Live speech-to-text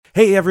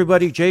Hey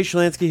everybody, Jay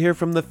Schlansky here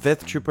from the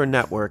Fifth Trooper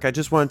Network. I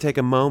just want to take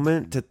a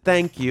moment to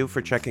thank you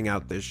for checking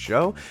out this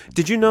show.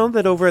 Did you know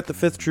that over at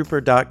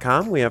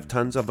thefifthtrooper.com we have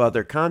tons of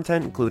other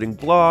content, including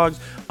blogs,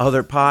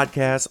 other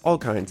podcasts, all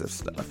kinds of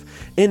stuff.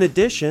 In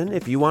addition,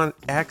 if you want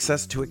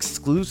access to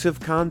exclusive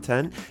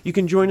content, you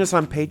can join us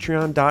on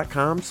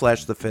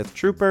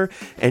patreon.com/thefifthtrooper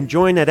and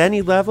join at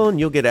any level and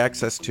you'll get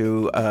access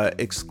to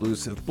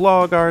exclusive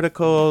blog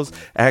articles,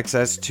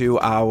 access to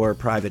our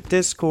private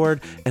Discord,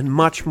 and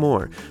much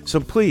more. So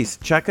please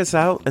check us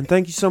out, and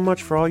thank you so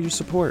much for all your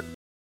support.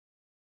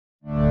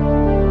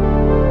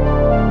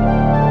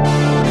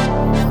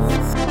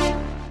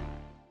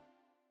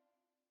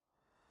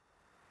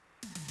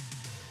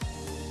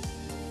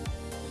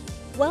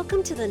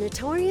 Welcome to the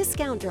Notorious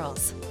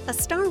Scoundrels, a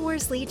Star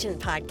Wars Legion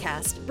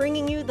podcast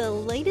bringing you the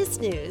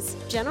latest news,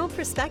 general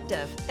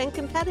perspective, and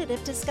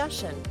competitive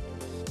discussion.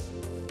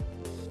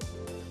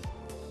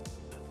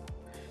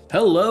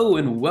 Hello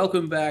and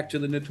welcome back to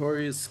the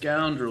Notorious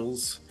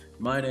Scoundrels.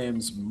 My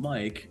name's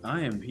Mike.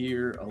 I am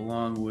here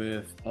along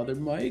with other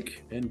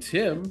Mike and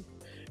Tim.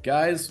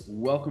 Guys,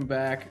 welcome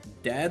back.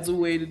 Dad's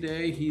away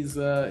today. He's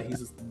a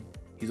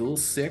little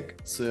sick,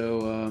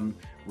 so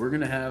we're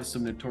gonna have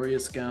some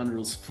Notorious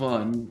Scoundrels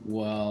fun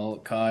while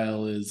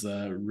Kyle is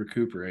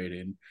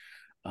recuperating.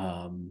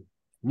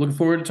 Looking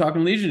forward to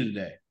talking Legion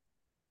today.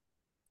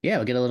 Yeah,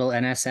 we'll get a little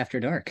NS after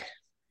dark.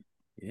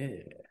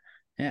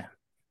 Yeah.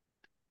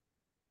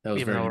 That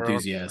was very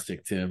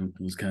enthusiastic, Tim.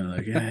 It was kind of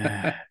like,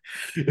 yeah.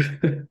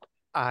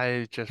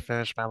 I just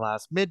finished my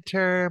last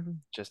midterm,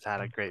 just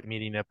had a great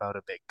meeting about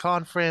a big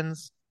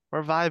conference.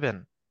 We're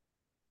vibing.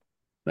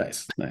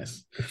 Nice.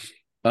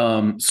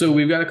 So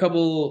we've got a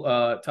couple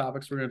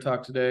topics we're going to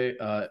talk today.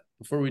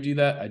 Before we do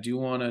that, I do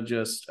want to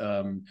just,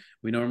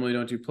 we normally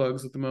don't do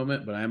plugs at the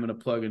moment, but I'm going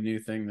to plug a new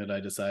thing that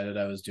I decided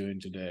I was doing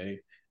today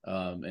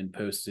and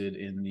posted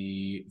in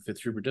the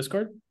Fifth Trooper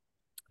Discord.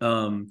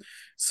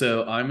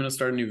 So I'm going to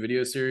start a new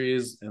video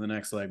series in the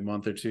next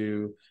month or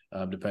two,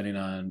 depending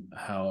on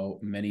how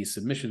many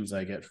submissions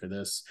I get for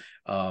this.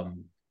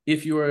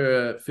 If you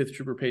are a Fifth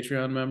Trooper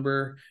Patreon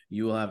member,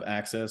 you will have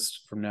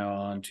access from now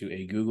on to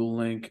a Google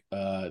link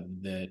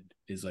that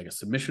is like a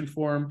submission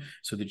form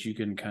so that you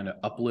can kind of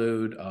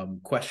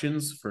upload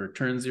questions for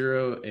turn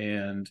zero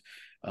and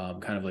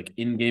kind of like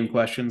in-game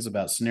questions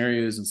about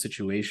scenarios and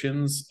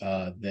situations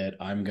that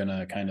I'm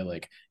gonna kind of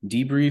like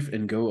debrief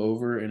and go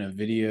over in a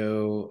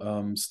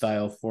video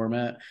style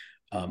format.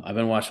 I've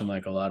been watching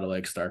like a lot of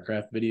like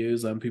StarCraft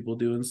videos on people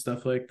doing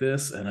stuff like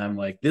this, and I'm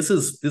like, this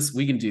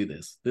we can do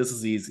this. This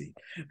is easy.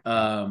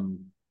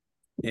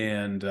 Easy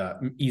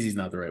is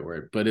not the right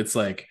word, but it's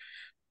like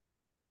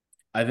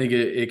I think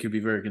it could be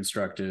very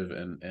constructive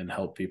and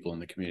help people in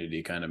the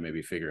community kind of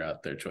maybe figure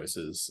out their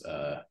choices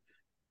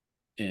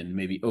and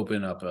maybe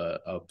open up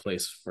a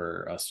place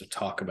for us to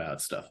talk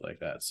about stuff like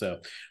that.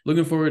 So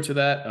looking forward to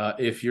that.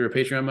 If you're a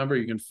Patreon member,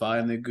 you can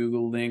find the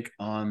Google link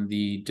on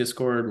the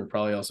Discord. We'll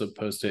probably also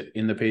post it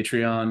in the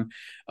Patreon.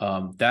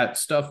 That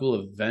stuff will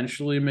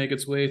eventually make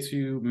its way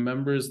to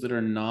members that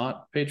are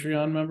not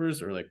Patreon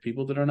members or like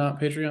people that are not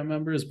Patreon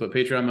members, but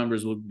Patreon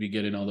members will be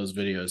getting all those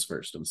videos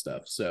first and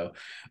stuff. So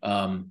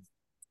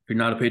if you're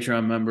not a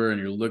Patreon member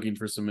and you're looking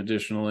for some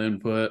additional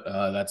input,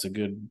 that's a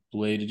good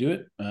way to do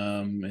it,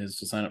 is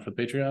to sign up for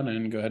the Patreon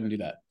and go ahead and do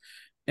that.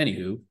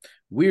 Anywho,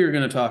 we're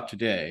going to talk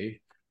today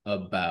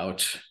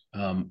about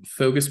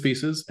focus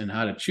pieces and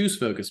how to choose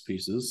focus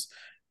pieces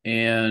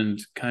and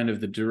kind of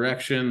the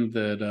direction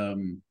that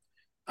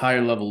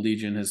higher level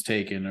Legion has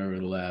taken over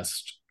the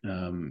last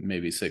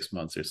maybe 6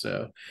 months or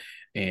so,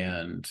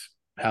 and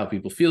how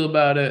people feel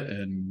about it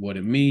and what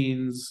it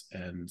means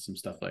and some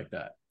stuff like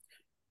that.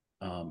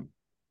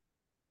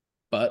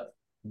 But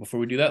before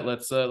we do that,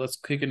 let's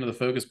kick into the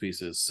focus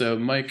pieces. So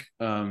Mike,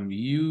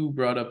 you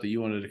brought up that you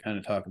wanted to kind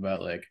of talk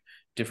about like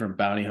different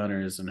bounty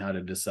hunters and how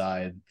to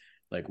decide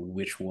like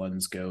which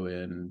ones go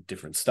in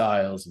different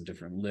styles and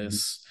different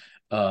lists.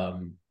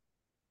 You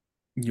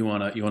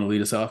wanna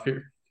lead us off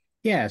here?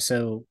 Yeah,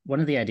 so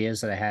one of the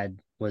ideas that I had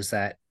was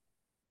that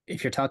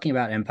if you're talking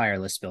about Empire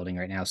list building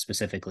right now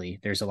specifically,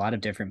 there's a lot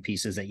of different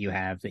pieces that you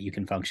have that you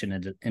can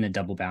function in a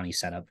double bounty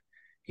setup.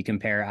 You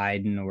compare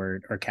Iden or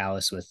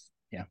Callus with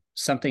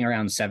something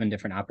around 7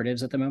 different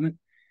operatives at the moment.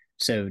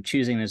 So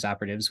choosing those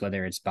operatives,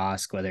 whether it's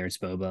Bosk, whether it's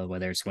Boba,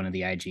 whether it's one of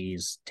the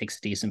IGs, takes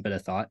a decent bit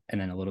of thought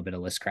and then a little bit of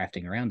list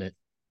crafting around it.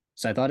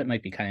 So I thought it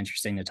might be kind of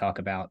interesting to talk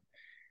about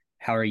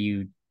how are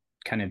you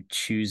kind of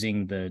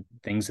choosing the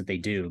things that they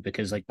do,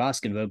 because like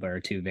Bosk and Boba are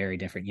 2 very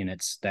different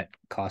units that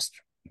cost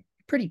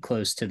pretty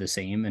close to the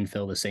same and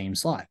fill the same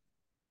slot.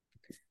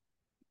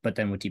 But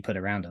then what do you put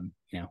around them?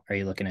 Are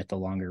you looking at the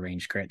longer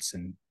range crits,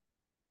 and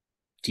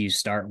do you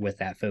start with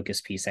that focus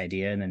piece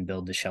idea and then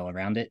build the shell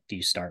around it? Do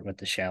you start with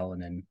the shell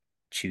and then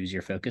choose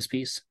your focus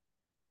piece?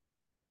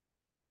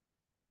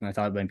 And I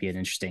thought it might be an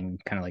interesting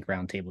kind of like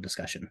roundtable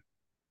discussion.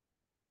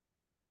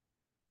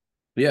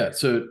 Yeah.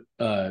 So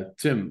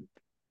Tim,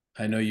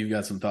 I know you've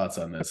got some thoughts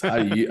on this.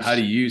 How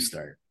do you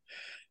start?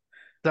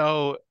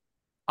 So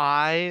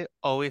I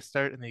always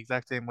start in the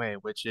exact same way,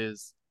 which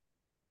is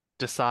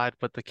decide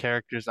what the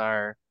characters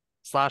are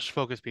slash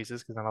focus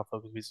pieces, because not all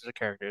focus pieces are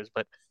characters,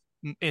 but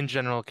in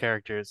general,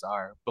 characters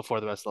are before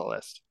the rest of the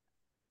list.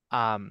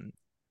 Um,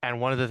 and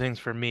one of the things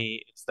for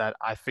me is that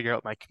I figure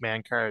out my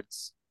command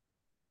cards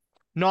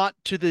not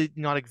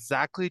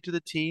exactly to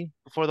the T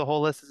before the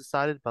whole list is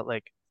decided, but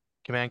like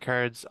command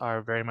cards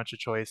are very much a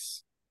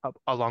choice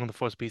along the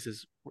force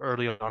pieces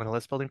early on in the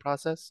list building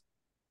process.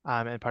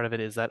 And part of it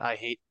is that I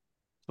hate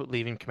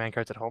leaving command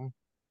cards at home.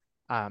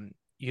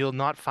 You'll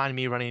not find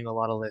me running a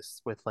lot of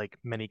lists with like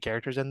many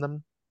characters in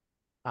them.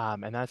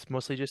 And that's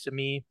mostly just a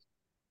me,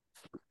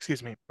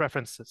 excuse me,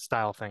 preference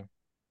style thing.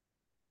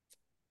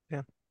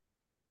 Yeah.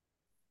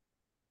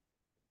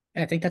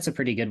 I think that's a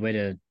pretty good way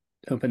to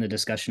open the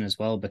discussion as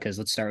well, because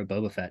let's start with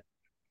Boba Fett,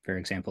 for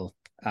example.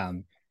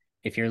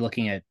 If you're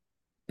looking at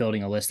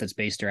building a list that's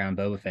based around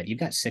Boba Fett, you've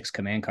got 6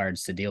 command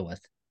cards to deal with.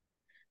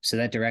 So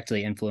that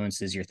directly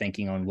influences your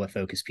thinking on what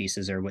focus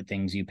pieces or what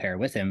things you pair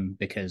with him,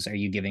 because are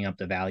you giving up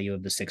the value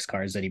of the 6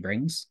 cards that he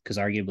brings? Because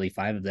arguably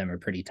 5 of them are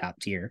pretty top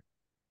tier.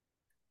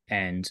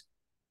 And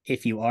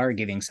if you are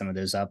giving some of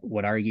those up,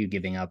 what are you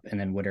giving up? And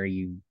then what are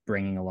you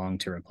bringing along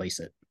to replace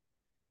it?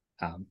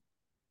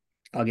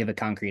 I'll give a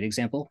concrete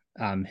example.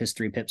 His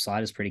 3-pip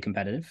slot is pretty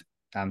competitive,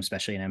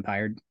 especially in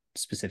Empire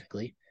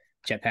specifically.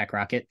 Jetpack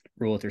Rocket,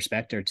 Rule with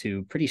Respect are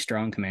 2 pretty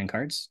strong command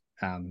cards.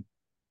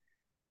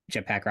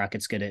 Jetpack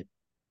Rocket's good at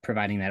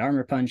providing that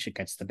armor punch, it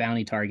gets the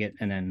bounty target,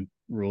 and then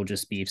Rule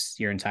just beefs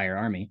your entire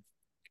army.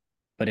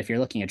 But if you're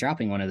looking at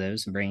dropping one of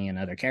those and bringing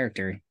another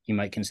character, you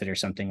might consider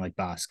something like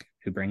Bosk,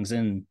 who brings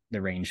in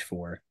the range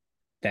 4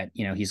 that,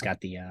 he's got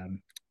the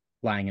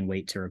lying in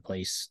wait to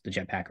replace the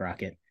Jetpack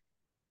Rocket.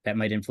 That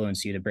might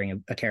influence you to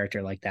bring a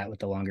character like that with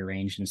the longer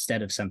range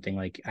instead of something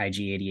like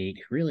IG-88,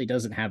 who really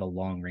doesn't have a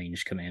long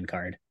range command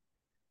card.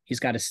 He's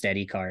got a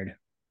steady card,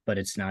 but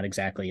it's not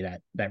exactly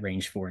that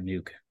range 4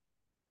 nuke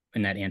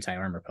and that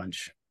anti-armor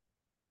punch.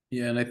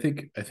 Yeah, and I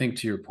think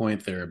to your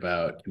point there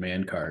about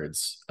command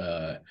cards,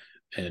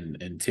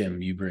 and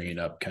Tim, you bringing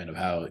up kind of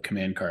how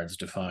command cards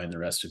define the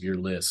rest of your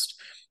list.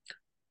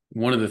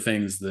 One of the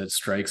things that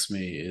strikes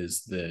me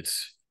is that,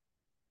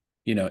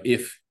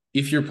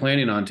 if you're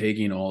planning on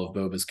taking all of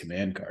Boba's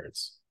command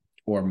cards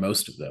or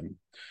most of them,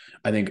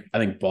 I think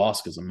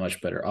Bosk is a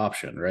much better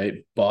option,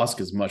 right? Bosk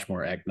is much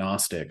more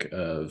agnostic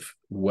of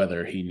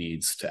whether he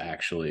needs to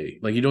actually,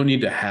 like, you don't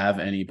need to have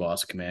any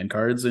Bosk command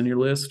cards in your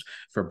list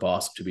for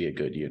Bosk to be a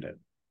good unit,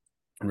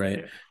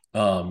 right?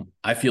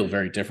 I feel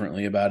very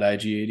differently about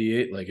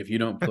IG-88. Like, if you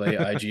don't play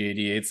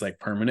IG-88's like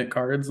permanent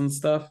cards and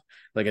stuff,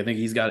 like, I think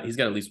he's got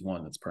at least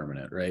one that's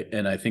permanent, right?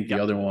 And I think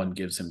the other one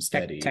gives him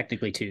steady.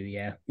 Technically 2,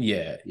 yeah.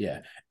 Yeah.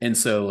 And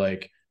so,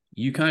 like,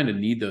 you kind of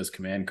need those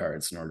command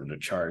cards in order to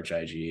charge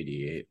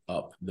IG-88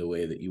 up the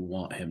way that you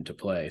want him to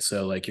play.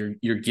 So, like,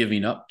 you're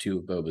giving up 2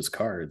 of Boba's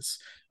cards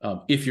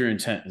if your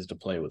intent is to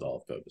play with all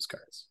of Boba's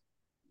cards.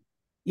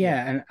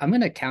 Yeah, and I'm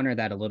going to counter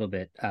that a little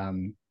bit.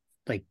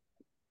 Like,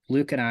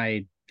 Luke and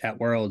I at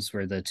Worlds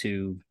were the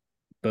 2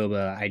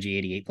 Boba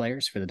IG-88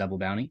 players for the double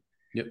bounty.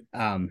 Yep.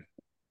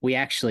 We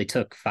actually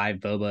took 5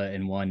 Boba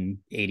and 1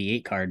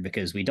 88 card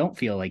because we don't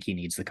feel like he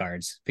needs the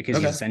cards, because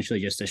he's essentially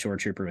just a shore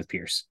trooper with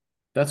Pierce.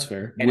 That's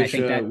fair. And I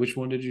think which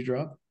one did you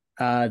drop?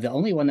 The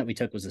only one that we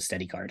took was a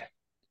steady card.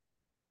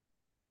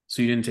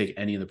 So you didn't take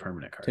any of the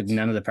permanent cards? Took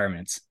none of the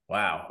permanents.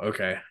 Wow.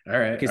 Okay. All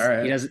right.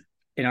 Because he doesn't,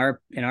 in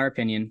our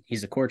opinion,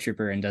 he's a core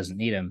trooper and doesn't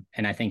need him.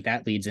 And I think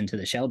that leads into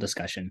the shell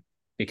discussion,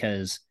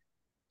 because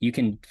you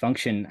can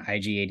function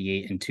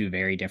IG-88 in 2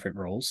 very different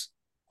roles.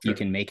 Sure. You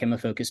can make him a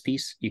focus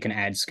piece. You can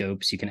add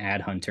scopes. You can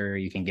add hunter.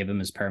 You can give him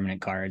his permanent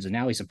cards. And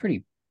now he's a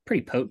pretty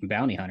potent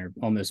bounty hunter,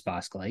 almost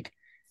Bosk-like.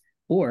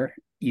 Or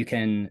you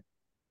can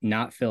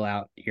not fill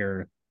out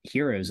your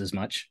heroes as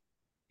much,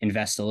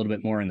 invest a little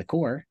bit more in the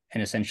core,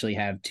 and essentially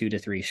have 2 to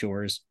 3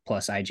 shores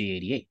plus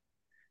IG-88,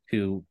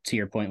 who, to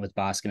your point with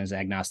Bosk and his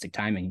agnostic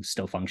timing,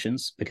 still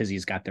functions because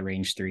he's got the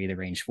range 3, the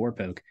range 4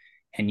 poke.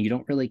 And you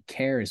don't really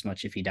care as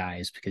much if he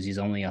dies because he's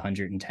only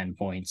 110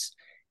 points.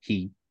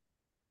 He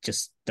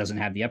just doesn't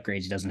have the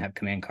upgrades. He doesn't have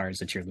command cards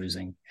that you're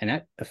losing. And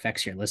that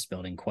affects your list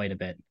building quite a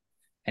bit.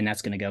 And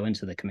that's going to go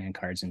into the command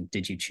cards. And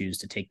did you choose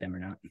to take them or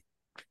not?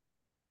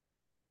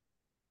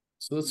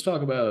 So let's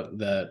talk about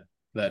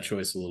that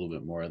choice a little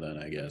bit more then,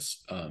 I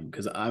guess.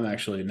 Because I'm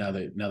actually, now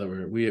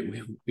that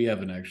we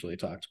haven't actually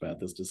talked about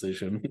this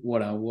decision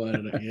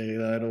one-on-one.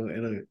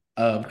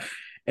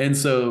 And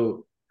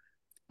so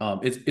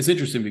it's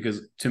interesting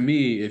because, to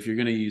me, if you're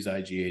going to use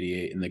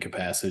IG-88 in the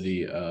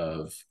capacity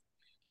of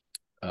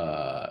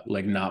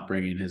like not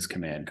bringing his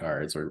command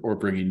cards or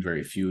bringing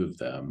very few of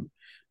them,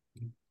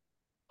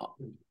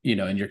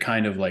 and you're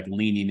kind of like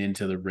leaning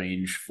into the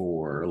range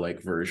 4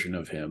 like version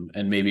of him,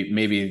 and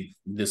maybe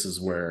this is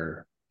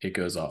where it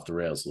goes off the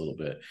rails a little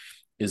bit,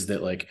 is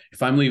that, like,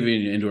 if I'm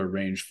leaving into a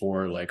range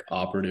 4 like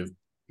operative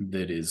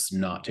that is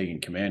not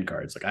taking command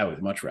cards, like, I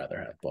would much rather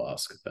have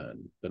Bosk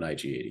than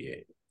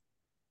IG-88.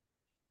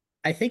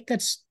 I think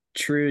that's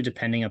true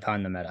depending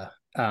upon the meta.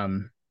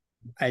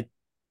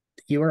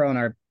 You were on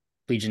our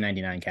Legion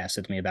 99 cast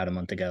with me about a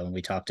month ago, and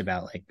we talked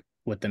about like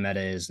what the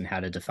meta is and how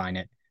to define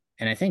it.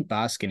 And I think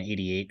Bosk and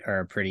 88 are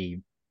a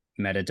pretty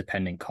meta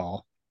dependent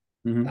call.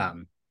 Mm-hmm.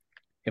 Um,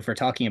 if we're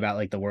talking about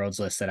like the worlds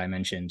list that I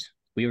mentioned,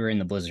 we were in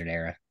the Blizzard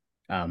era.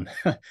 Um,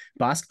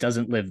 Bosk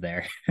doesn't live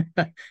there.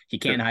 He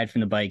can't Sure. hide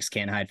from the bikes,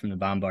 can't hide from the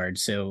bombard.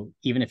 So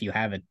even if you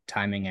have a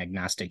timing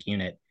agnostic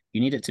unit,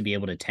 you need it to be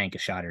able to tank a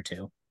shot or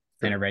two.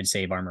 And a Sure. red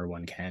save armor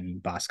one can.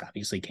 Bosk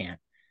obviously can't.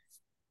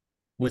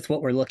 With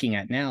what we're looking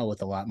at now,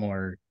 with a lot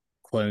more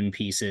clone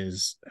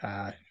pieces,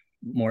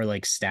 more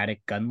like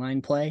static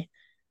gunline play,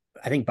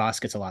 I think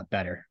Bosk gets a lot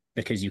better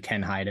because you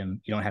can hide him.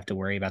 You don't have to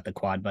worry about the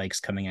quad bikes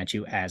coming at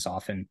you as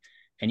often.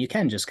 And you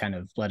can just kind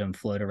of let him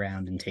float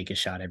around and take a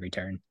shot every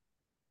turn.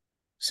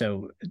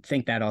 So I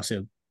think that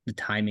also the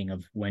timing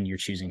of when you're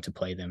choosing to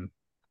play them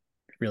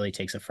really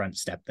takes a front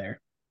step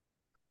there.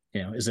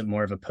 Is it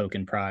more of a poke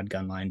and prod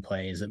gunline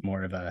play? Is it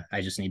more of a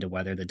I just need to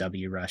weather the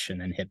W rush and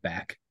then hit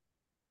back?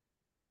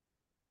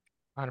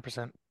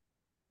 100%.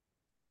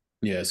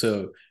 Yeah.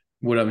 So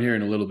what I'm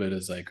hearing a little bit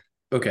is like,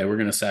 okay, we're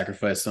going to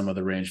sacrifice some of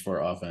the range 4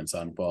 offense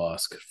on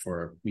Bosk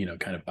for,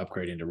 kind of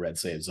upgrading to red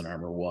saves and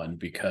armor 1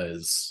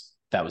 because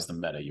that was the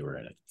meta you were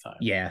in at the time.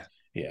 Yeah.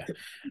 Yeah.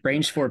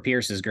 Range 4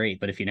 Pierce is great,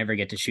 but if you never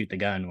get to shoot the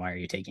gun, why are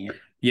you taking it?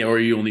 Yeah, or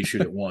you only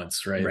shoot it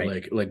once, right?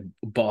 Right. Like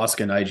Bosk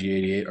and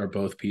IG88 are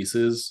both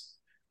pieces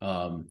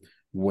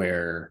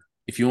where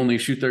if you only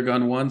shoot their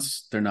gun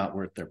once, they're not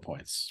worth their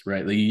points,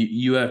 right? Like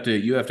you have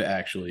to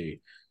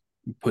actually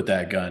put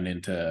that gun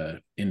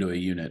into a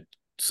unit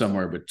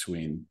somewhere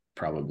between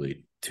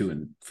probably 2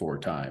 and 4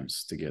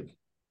 times to get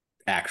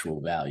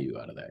actual value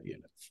out of that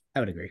unit.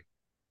 I would agree.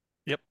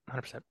 Yep,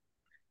 100%.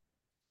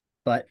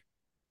 But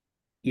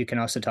you can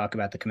also talk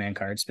about the command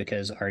cards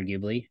because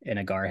arguably in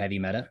a Gar heavy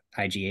meta,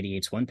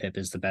 IG88's one pip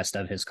is the best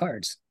of his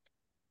cards.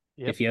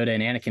 Yep. If Yoda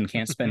and Anakin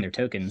can't spend their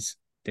tokens,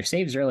 their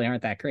saves really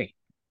aren't that great.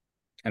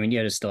 I mean,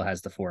 Yoda still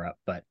has the 4 up,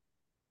 but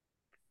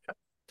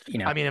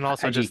I mean, and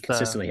also IG just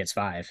consistently hits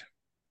 5.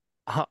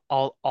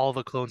 all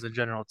the clones in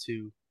general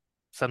too.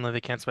 Suddenly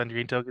they can't spend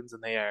green tokens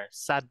and they are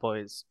sad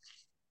boys.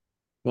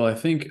 Well, I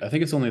think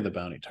it's only the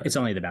bounty target. It's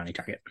only the bounty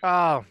target.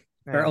 Oh,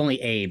 or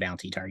only a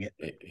bounty target.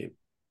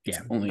 It's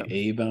only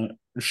a bounty.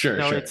 Sure,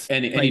 No, sure. it's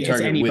any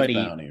target anybody,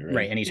 with bounty,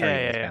 right? Any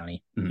target with yeah.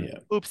 bounty. Mm-hmm. Yeah.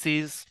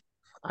 Oopsies.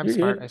 I'm You're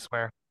smart, good. I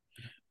swear.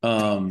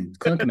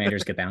 Clone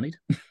commanders get bountied.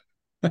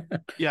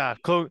 Yeah,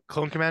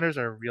 clone commanders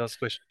are real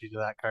squishy due to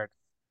that card.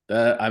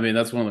 I mean,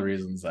 that's one of the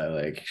reasons I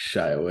like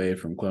shy away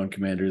from clone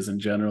commanders in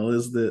general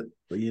is that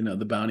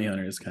the bounty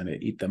hunters kind of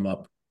eat them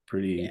up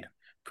pretty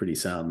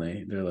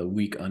soundly. They're a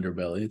weak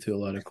underbelly to a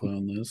lot of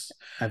clone lists.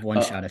 I've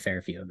one shot a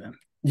fair few of them.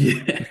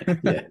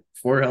 Yeah.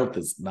 4 health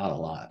is not a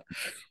lot.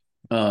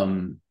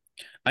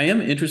 I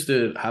am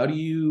interested. How do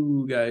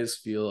you guys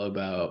feel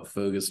about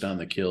focused on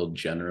the kill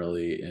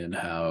generally, and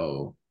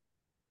how,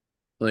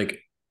 like,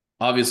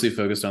 obviously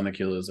focused on the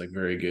kill is like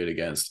very good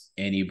against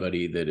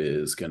anybody that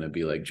is going to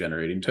be like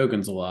generating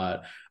tokens a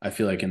lot. I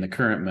feel like in the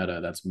current meta,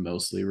 that's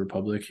mostly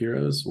Republic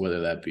heroes,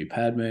 whether that be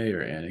Padme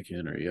or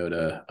Anakin or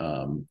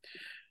Yoda.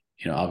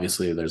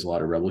 Obviously there's a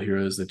lot of Rebel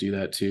heroes that do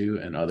that too,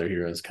 and other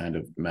heroes kind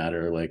of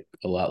matter like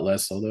a lot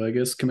less. Although I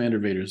guess Commander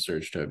Vader's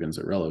surge tokens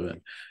are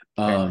relevant.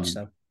 Very much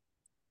so.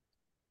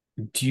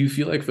 Do you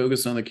feel like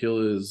focused on the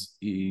kill is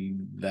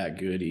that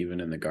good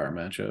even in the Gar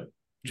matchup?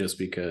 Just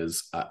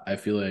because I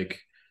feel like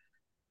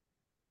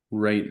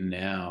right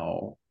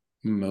now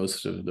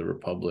most of the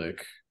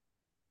Republic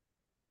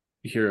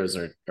heroes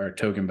are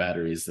token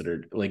batteries that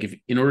are like, if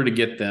in order to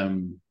get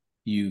them,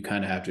 you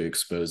kind of have to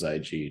expose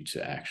IG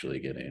to actually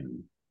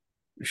getting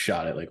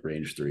shot at like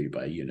range 3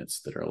 by units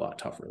that are a lot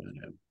tougher than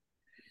him.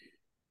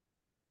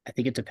 I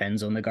think it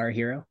depends on the Gar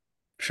hero.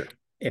 Sure.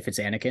 If it's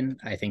Anakin,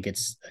 I think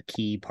it's a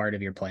key part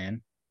of your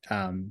plan.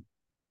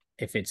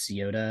 If it's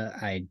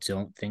Yoda, I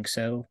don't think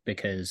so,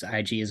 because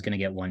IG is going to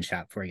get one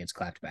shot before he gets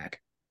clapped back.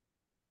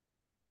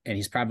 And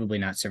he's probably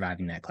not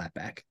surviving that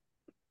clapback.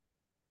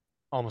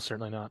 Almost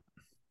certainly not.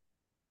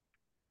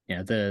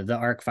 The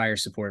arc fire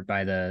support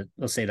by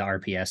let's say the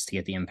RPS to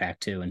get the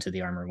impact 2 into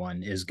the armor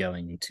 1 is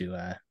going to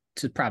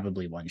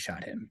probably one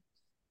shot him.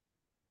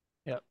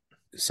 Yep.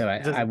 So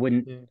I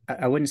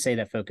wouldn't say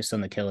that focused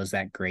on the kill is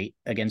that great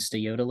against a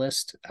Yoda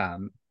list.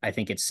 I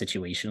think it's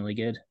situationally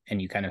good,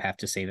 and you kind of have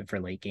to save it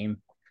for late game.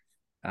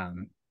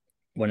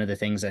 One of the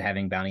things that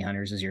having bounty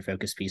hunters as your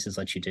focus pieces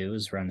lets you do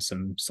is run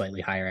some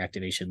slightly higher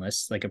activation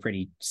lists, like a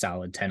pretty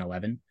solid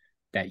 10-11,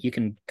 that you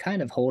can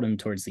kind of hold them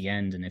towards the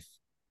end. And if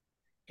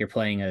you're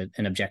playing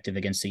an objective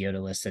against a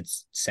Yoda list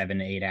that's 7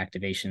 to 8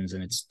 activations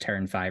and it's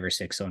turn 5 or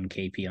 6 on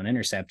KP on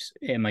intercept,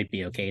 it might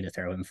be okay to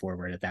throw him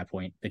forward at that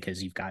point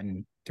because you've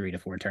gotten 3 to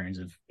 4 turns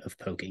of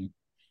poking.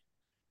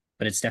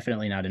 But it's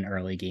definitely not an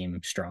early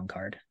game strong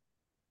card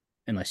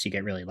unless you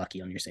get really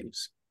lucky on your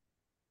saves.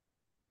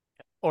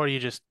 Or you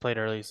just played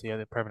early, so you have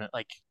the permanent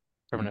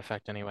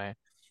effect anyway.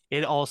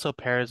 It also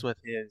pairs with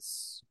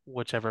his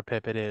whichever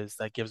pip it is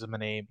that gives him a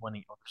name when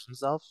he orders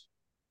himself,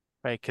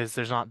 right? Because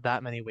there's not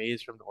that many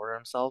ways for him to order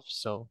himself,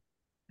 so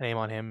a name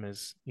on him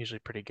is usually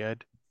pretty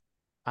good.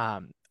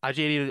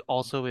 IG80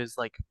 also is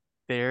like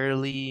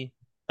fairly,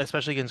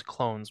 especially against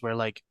clones, where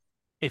like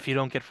if you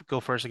don't go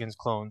first against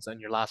clones and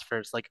your last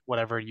first, like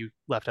whatever you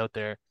left out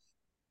there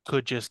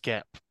could just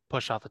get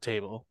pushed off the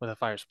table with a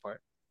fire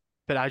support.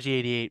 But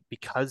IG-88,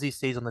 because he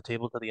stays on the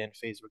table to the end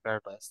phase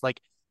regardless,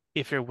 like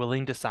if you're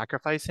willing to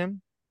sacrifice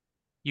him,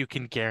 you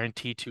can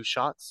guarantee 2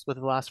 shots with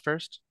the last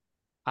first.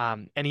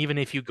 And even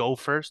if you go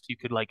first, you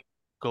could like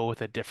go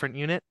with a different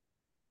unit.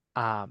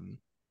 Um,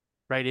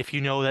 right? If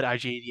you know that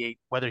IG-88,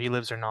 whether he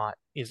lives or not,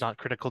 is not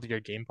critical to your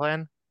game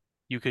plan,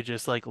 you could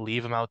just like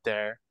leave him out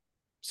there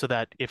so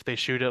that if they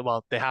shoot it,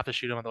 well, they have to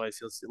shoot him otherwise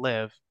he'll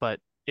live. But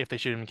if they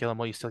shoot him and kill him,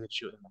 well, you still get to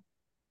shoot him.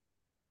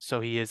 So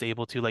he is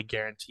able to like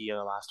guarantee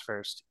a last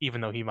first,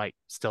 even though he might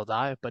still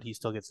die, but he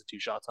still gets the 2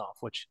 shots off,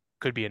 which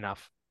could be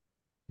enough.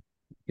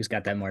 He's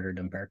got that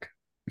martyrdom perk.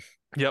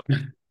 Yep.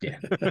 Yeah.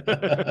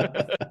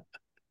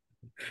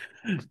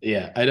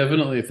 Yeah, I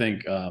definitely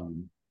think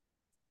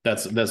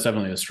that's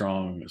definitely a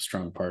strong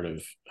part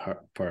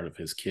of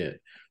his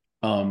kit.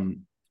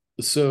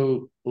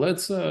 So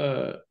let's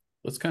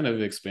kind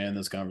of expand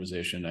this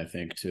conversation, I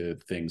think, to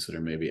things that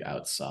are maybe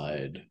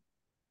outside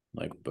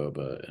like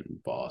Boba and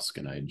Bosk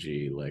and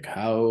IG. Like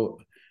how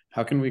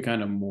can we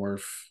kind of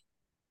morph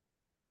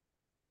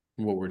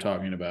what we're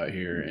talking about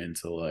here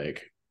into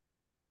like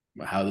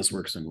how this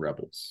works in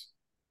Rebels?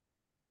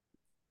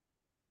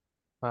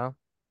 Well,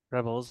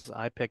 Rebels,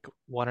 I pick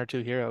 1 or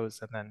 2 heroes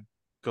and then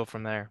go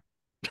from there.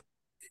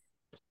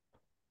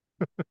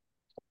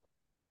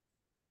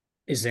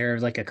 Is there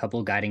like a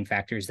couple guiding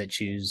factors that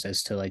choose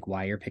as to like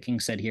why you're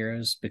picking said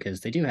heroes? Because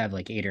they do have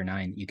like 8 or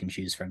 9 that you can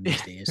choose from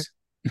these days.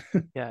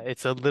 Yeah,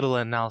 it's a little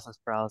analysis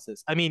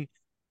paralysis. I mean,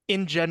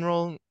 in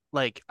general,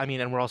 like, I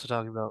mean, and we're also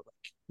talking about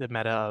like the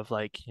meta of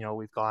like,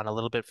 we've gone a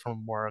little bit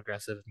from more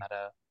aggressive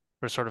meta.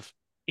 We're sort of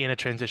in a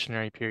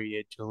transitionary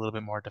period to a little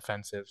bit more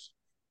defensive.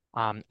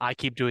 I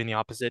keep doing the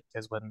opposite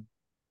because when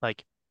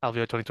like LVO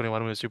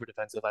 2021 was super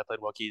defensive, I played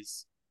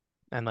Wookiees,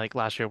 and like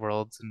last year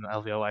Worlds and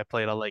LVO, I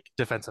played a like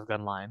defensive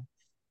gun line.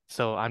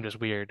 So I'm just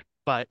weird.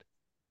 But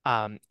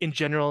in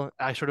general,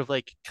 I sort of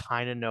like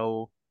kind of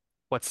know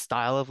what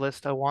style of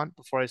list I want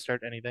before I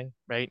start anything,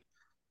 right?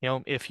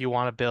 If you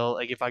want to build,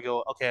 like if I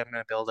go, okay, I'm going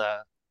to build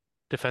a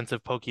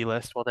defensive pokey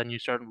list, well, then you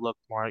start to look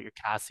more at your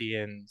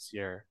Cassians,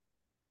 your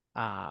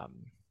um,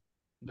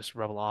 just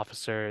rebel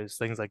officers,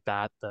 things like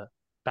that, the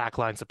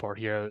backline support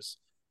heroes.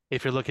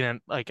 If you're looking at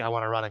like I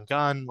want to run and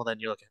gun, well, then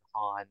you're looking at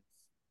Han,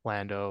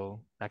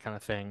 Lando, that kind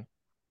of thing.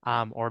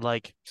 Or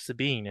like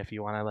Sabine if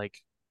you want to like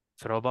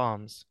throw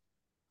bombs.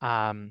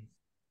 Um,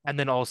 and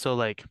then also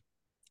like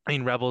I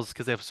mean Rebels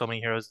because they have so many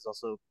heroes is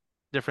also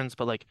difference,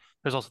 but like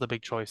there's also the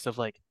big choice of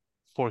like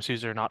force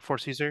user, not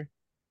force user.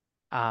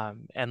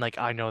 And like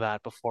I know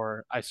that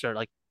before I start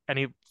like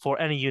any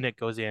unit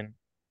goes in,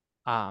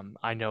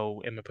 I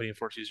know am I putting a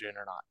force user in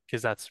or not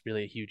because that's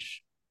really a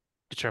huge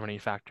determining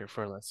factor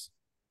for lists.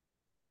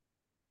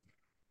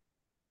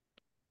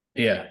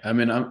 Yeah, I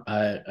mean,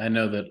 I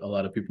know that a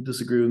lot of people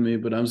disagree with me,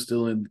 but I'm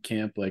still in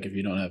camp. Like, if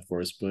you don't have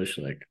force push,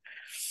 like,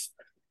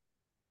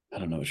 I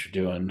don't know what you're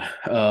doing.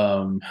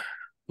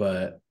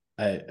 But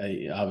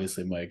I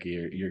obviously, Mike,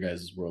 your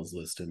guys' worlds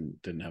list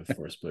didn't have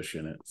force push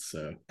in it,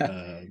 so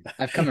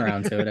I've come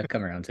around to it.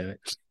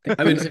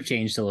 I mean, Things have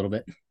changed a little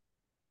bit.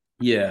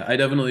 yeah, I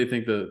definitely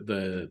think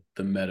the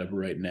meta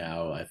right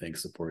now I think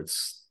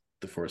supports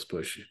the force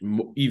push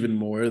even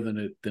more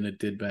than it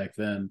did back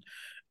then.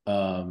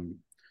 Um,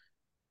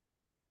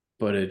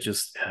 but it's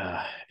just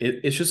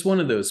one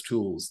of those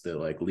tools that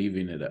like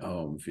leaving it at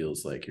home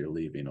feels like you're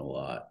leaving a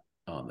lot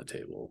on the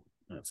table.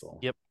 That's all.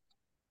 Yep.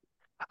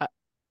 I,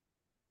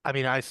 I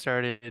mean, I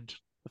started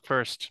the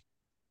first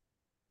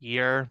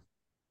year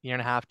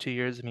and a half, 2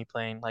 years of me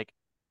playing like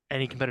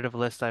any competitive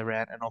list I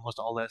ran and almost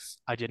all lists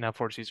I didn't have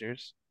force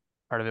users.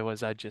 Part of it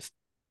was I just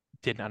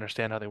didn't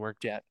understand how they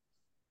worked yet.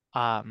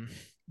 Um,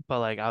 but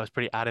like I was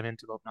pretty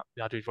adamant about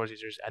not doing force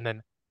users. And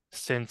then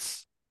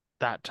since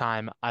that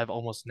time, I've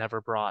almost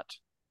never brought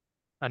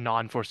a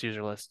non-force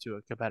user list to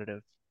a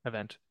competitive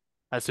event.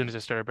 As soon as I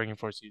started bringing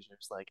force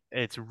users, like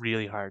it's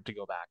really hard to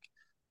go back.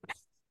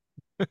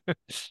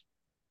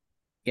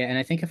 Yeah, and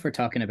I think if we're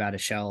talking about a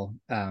shell,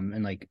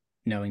 and like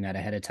knowing that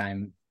ahead of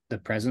time, the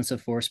presence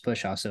of force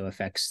push also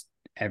affects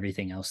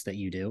everything else that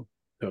you do.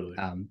 Totally.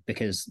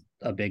 Because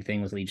a big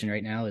thing with Legion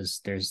right now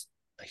is there's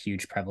a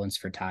huge prevalence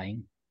for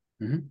tying,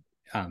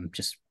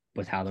 just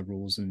with how the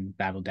rules and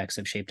battle decks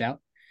have shaped out.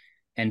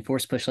 And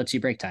force push lets you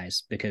break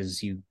ties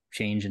because you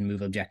change and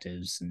move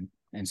objectives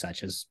and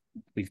such, as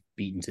we've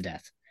beaten to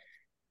death.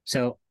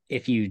 So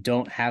if you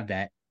don't have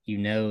that, you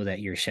know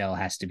that your shell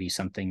has to be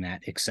something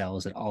that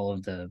excels at all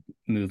of the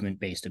movement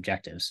based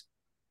objectives.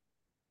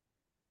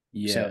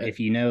 Yeah. So if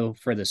you know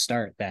for the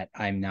start that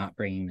I'm not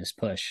bringing this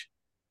push,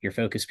 your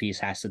focus piece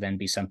has to then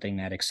be something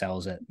that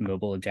excels at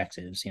mobile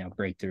objectives,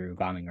 breakthrough,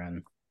 bombing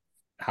run,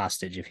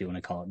 hostage, if you want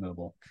to call it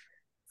mobile.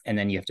 And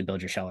then you have to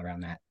build your shell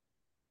around that.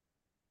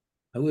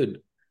 I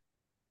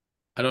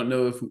don't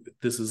know if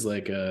this is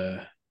like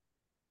 100%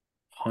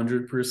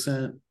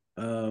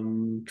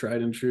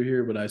 tried and true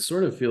here, but I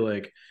sort of feel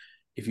like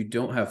if you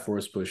don't have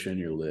force push in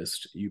your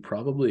list, you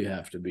probably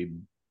have to be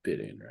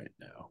bidding right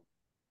now.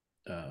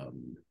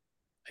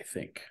 I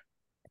think.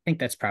 I think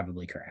that's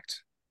probably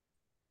correct.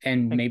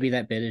 And maybe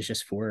that bid is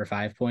just 4 or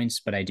 5 points,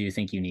 but I do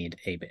think you need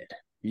a bid.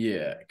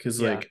 Yeah,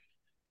 because like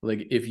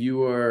if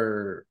you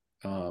are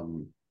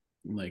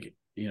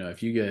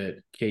if you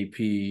get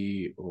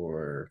KP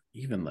or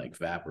even like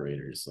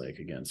Vaporators like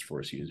against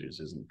force users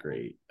isn't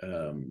great.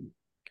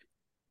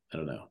 I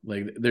don't know.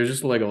 Like there's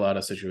just like a lot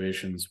of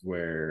situations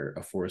where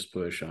a force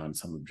push on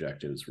some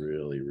objectives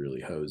really,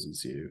 really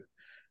hoses you.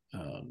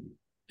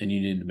 And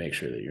you need to make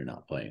sure that you're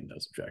not playing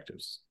those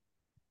objectives.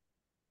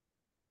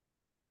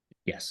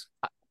 Yes.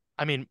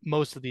 I mean,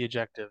 most of the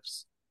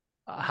objectives,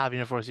 having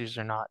a force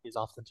user or not, is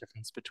often the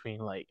difference between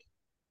like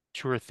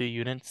 2 or 3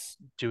 units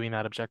doing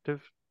that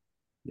objective.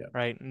 Yeah.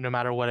 Right. No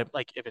matter what,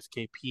 like if it's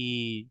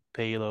KP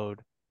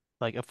payload,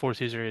 like a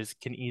force user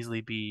can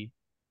easily be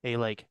a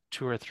like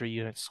 2 or 3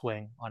 unit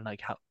swing on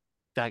like how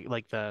that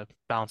like the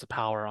balance of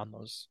power on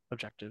those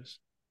objectives.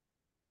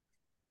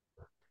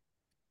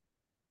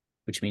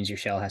 Which means your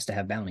shell has to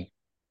have bounty.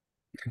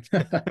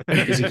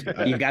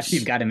 Because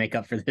you've got to make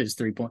up for those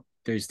 3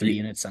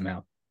 units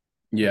somehow.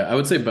 Yeah, I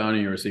would say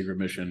bounty or secret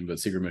mission, but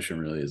secret mission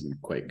really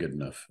isn't quite good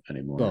enough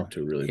anymore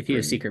to really. If you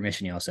have secret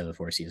mission, you also have a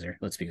force user.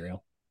 Let's be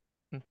real.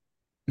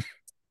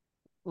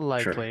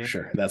 Likely.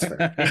 Sure, that's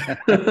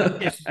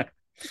fair.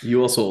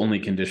 You also only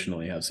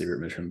conditionally have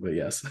secret mission, but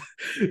yes.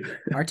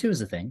 R2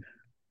 is a thing.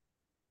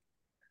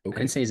 Okay. I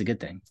didn't say it's a good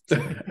thing. All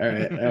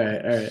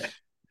right.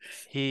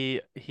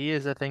 He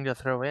is a thing to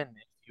throw in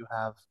if you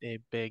have a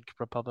big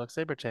Republic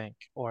Saber tank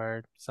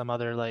or some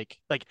other like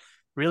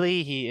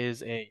really he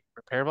is a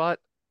repair bot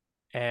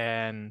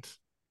and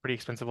pretty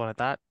expensive one at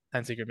that,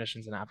 and secret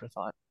mission's an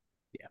afterthought.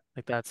 Yeah.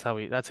 Like that's how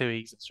he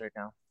exists right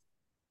now.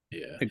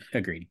 Yeah.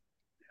 Agreed.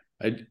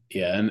 And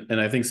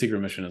I think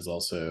secret mission is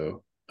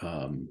also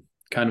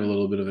kind of a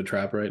little bit of a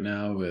trap right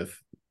now with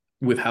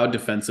how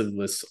defensive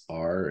lists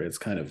are. It's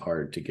kind of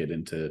hard to get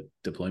into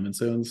deployment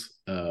zones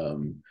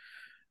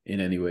in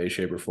any way,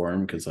 shape, or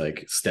form, because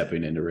like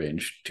stepping into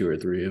range 2 or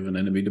 3 of an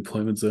enemy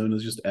deployment zone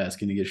is just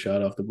asking to get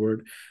shot off the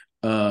board.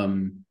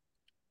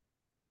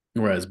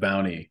 Whereas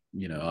bounty,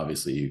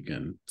 obviously you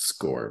can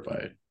score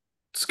by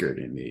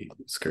skirting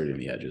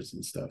the edges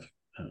and stuff.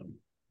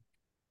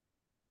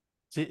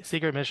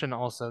 Secret mission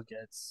also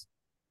gets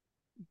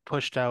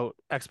pushed out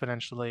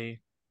exponentially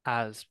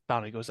as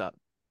bounty goes up.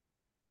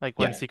 Like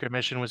when secret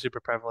mission was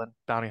super prevalent,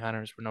 bounty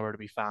hunters were nowhere to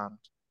be found.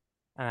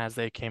 And as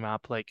they came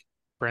up, like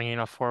bringing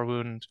a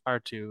 4-wound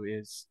R2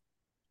 is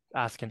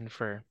asking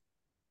for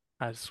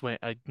a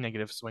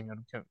negative swing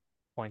on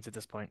points at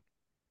this point.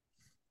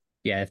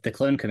 Yeah, if the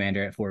clone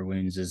commander at 4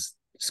 wounds is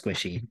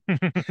squishy,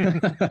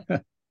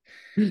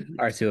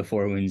 R2 at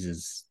 4 wounds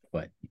is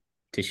what?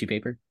 Tissue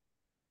paper?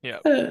 Yeah.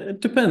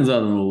 It depends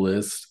on the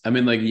list. I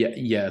mean, like,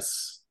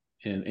 yes,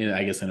 in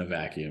I guess in a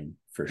vacuum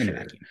for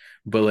sure.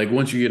 But like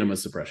once you get him a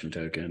suppression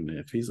token,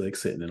 if he's like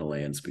sitting in a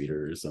land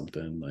speeder or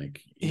something,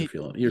 like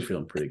you're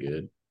feeling pretty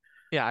good.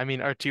 Yeah, I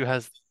mean R2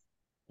 has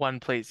one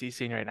place he's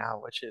seen right now,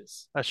 which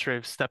is a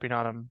Shriv stepping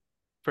on him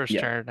first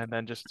turn and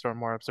then just throw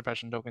more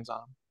suppression tokens on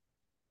him.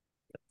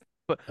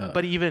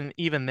 But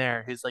even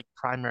there, his like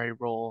primary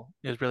role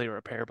is really a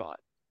repair bot.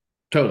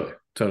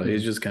 Totally.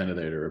 He's just kind of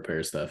there to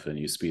repair stuff, and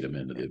you speed him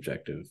into the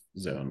objective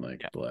zone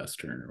like the last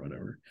turn or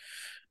whatever.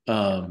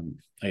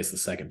 I guess the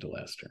second to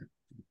last turn,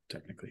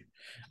 technically.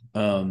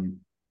 Or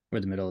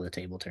the middle of the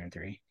table, turn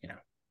 3.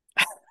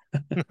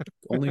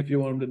 Only if you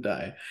want him to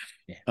die.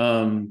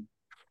 Yeah.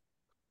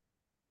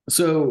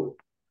 So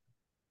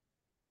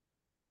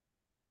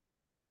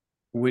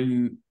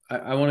when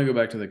I want to go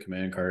back to the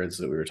command cards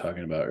that we were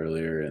talking about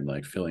earlier and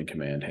like filling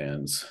command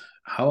hands,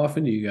 how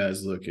often do you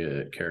guys look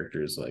at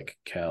characters like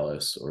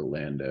Callus or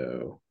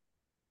Lando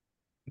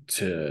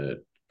to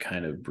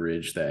kind of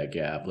bridge that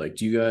gap? Like,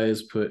 do you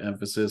guys put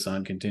emphasis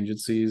on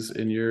contingencies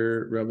in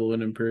your Rebel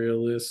and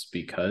Imperial lists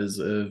because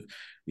of,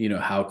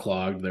 how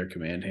clogged their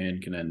command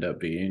hand can end up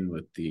being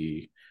with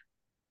the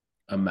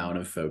amount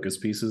of focus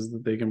pieces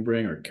that they can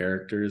bring, or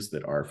characters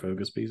that are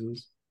focus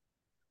pieces?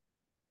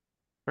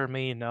 For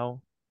me,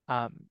 no.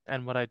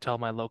 And what I tell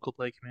my local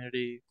play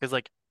community, because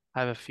like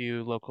I have a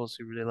few locals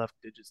who really love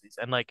contingencies,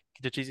 and like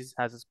contingencies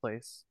has its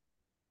place.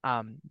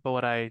 But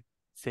what I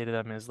say to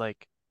them is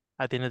like,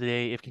 at the end of the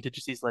day, if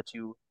contingencies let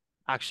you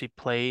actually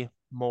play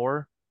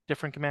more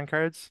different command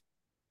cards,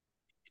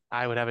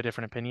 I would have a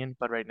different opinion.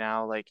 But right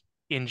now, like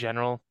in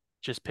general,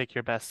 just pick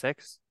your best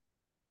 6.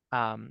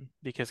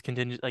 Because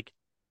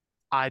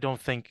I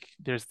don't think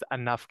there's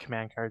enough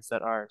command cards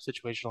that are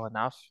situational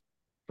enough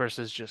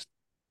versus just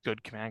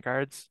good command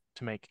cards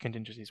to make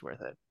contingencies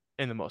worth it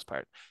in the most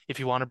part. If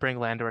you want to bring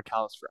Lando or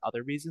Callus for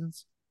other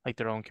reasons, like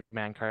their own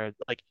command card,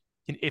 like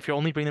if you're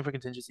only bringing them for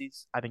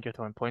contingencies, I think you're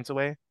throwing points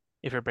away.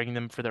 If you're bringing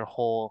them for their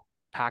whole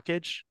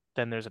package,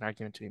 then there's an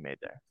argument to be made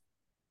there.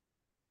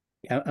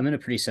 Yeah, I'm in a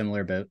pretty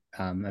similar boat.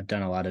 I've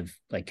done a lot of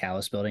like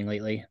Callus building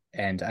lately,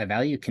 and I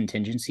value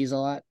contingencies a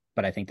lot,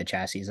 but I think the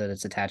chassis that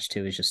it's attached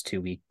to is just too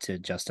weak to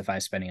justify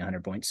spending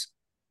 100 points.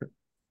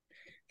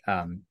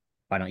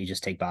 Why don't you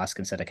just take Bosk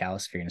instead of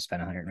Callus if you're going to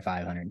spend 105,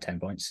 110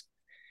 points?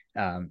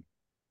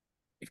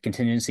 if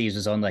contingencies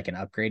was on like an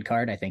upgrade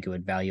card, I think it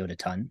would value it a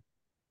ton.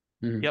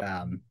 Mhm.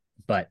 Yep.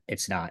 But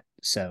it's not.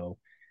 So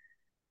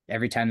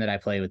every time that I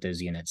play with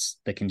those units,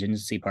 the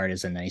contingency part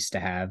is a nice to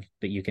have,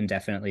 but you can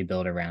definitely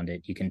build around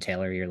it. You can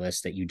tailor your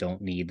list that you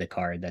don't need the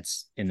card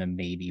that's in the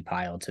maybe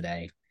pile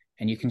today.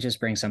 And you can just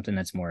bring something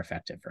that's more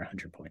effective for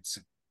 100 points.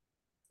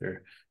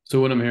 Sure.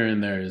 So what I'm hearing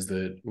there is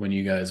that when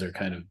you guys are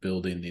kind of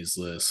building these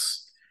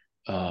lists,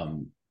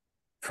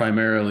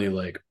 primarily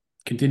like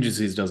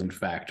contingencies doesn't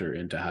factor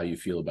into how you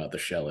feel about the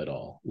shell at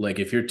all. Like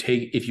if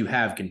you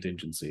have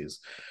contingencies,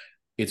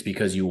 it's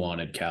because you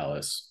wanted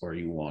Callus or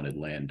you wanted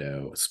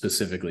Lando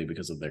specifically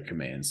because of their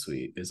command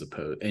suite as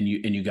opposed, and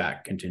you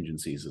got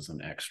contingencies as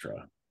an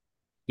extra.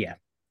 Yeah.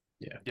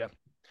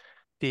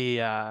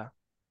 The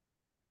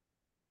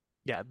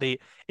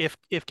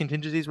if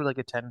contingencies were like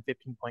a 10,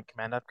 15 point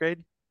command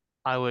upgrade,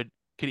 I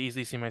could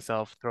easily see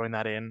myself throwing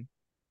that in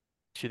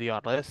to the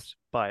odd list,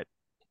 but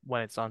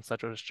when it's on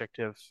such a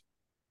restrictive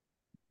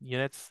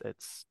units,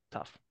 it's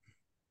tough.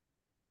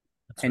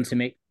 And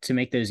to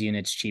make those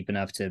units cheap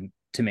enough to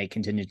make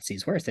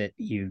contingencies worth it,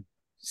 you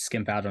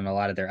skimp out on a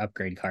lot of their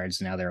upgrade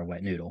cards. Now they're a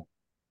wet noodle.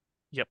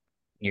 Yep.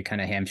 You're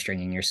kind of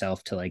hamstringing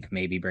yourself to like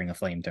maybe bring a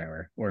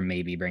flamethrower or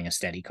maybe bring a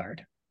steady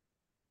card.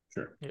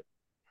 Sure. Yep.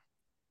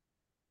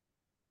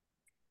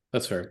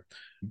 That's fair.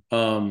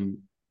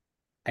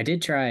 I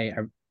did try.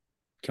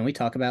 Can we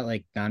talk about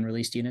like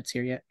non-released units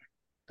here yet,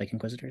 like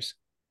Inquisitors?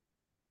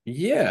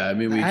 Yeah, I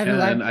mean we I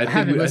can.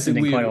 haven't listened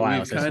in quite a while,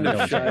 we've so kind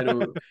of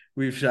indulge me.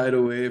 we've shied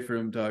away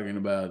from talking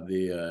about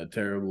the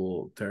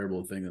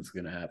terrible thing that's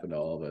going to happen to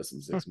all of us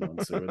in 6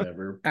 months or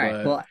whatever. All right.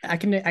 But Well, I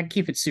can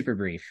keep it super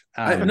brief.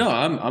 no,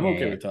 I'm Yeah,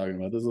 okay yeah. with talking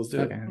about this. Let's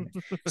do Okay.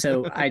 it.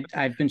 So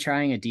I've been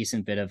trying a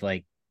decent bit of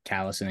like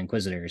Callus and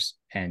Inquisitors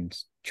and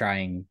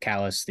trying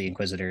Callus, the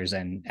Inquisitors,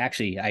 and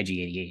actually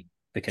IG-88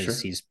 because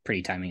Sure. he's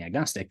pretty timing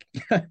agnostic.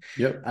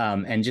 Yep.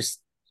 And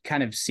just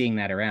kind of seeing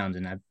that around.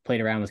 And I've played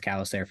around with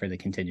Callus there for the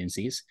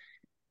contingencies,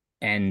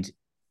 and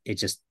it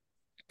just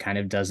kind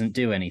of doesn't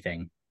do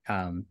anything.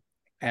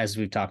 As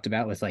we've talked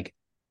about with like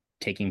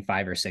taking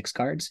 5 or 6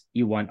 cards,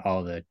 you want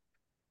all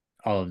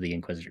of the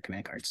Inquisitor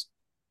command cards.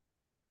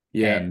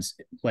 Yeah. And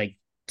like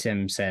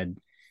Tim said,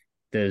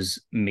 those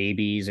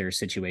maybes or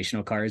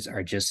situational cards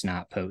are just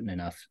not potent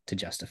enough to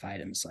justify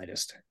it in the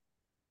slightest.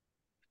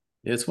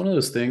 It's one of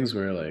those things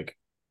where like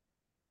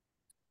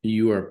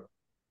you are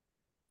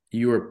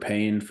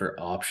paying for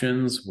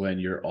options when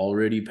you're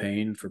already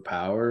paying for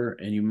power,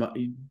 and you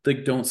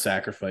like don't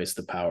sacrifice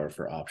the power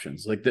for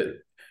options. Like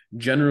that,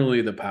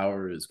 generally the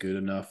power is good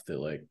enough that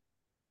like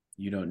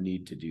you don't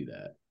need to do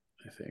that,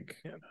 I think.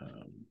 Yeah.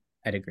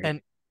 I'd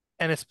agree.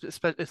 And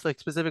it's like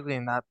specifically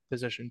in that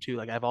position too.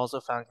 Like I've also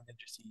found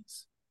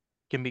contingencies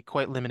can be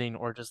quite limiting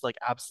or just like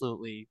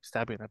absolutely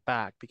stabbing in the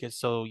back because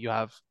so you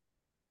have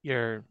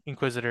your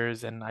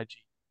Inquisitors and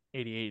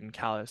IG-88 and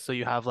Callus. So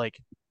you have like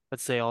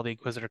let's say all the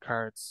Inquisitor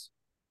cards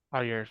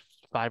are your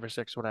 5 or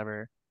 6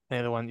 whatever. And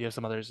the other one you have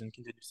some others in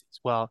contingencies.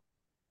 Well,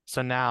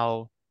 so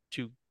now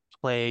to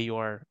play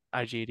your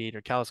IG-88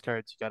 or Callus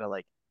cards, you gotta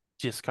like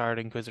discard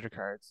Inquisitor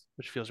cards,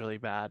 which feels really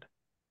bad,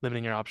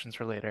 limiting your options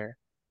for later.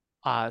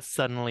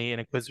 Suddenly an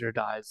Inquisitor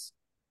dies,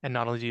 and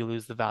not only do you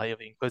lose the value of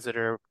the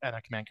Inquisitor and their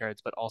command cards,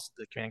 but also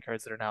the command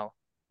cards that are now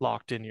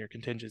locked in your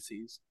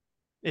contingencies.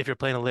 If you're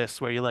playing a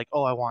list where you're like,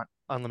 oh, I want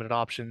unlimited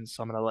options,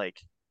 so I'm gonna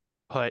like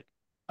put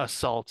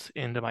Assault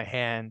into my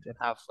hand and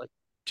have like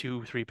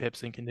 2, 3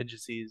 pips in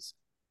contingencies,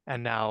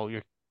 and now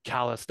your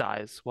Callus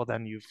dies, well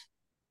then you've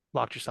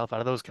locked yourself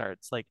out of those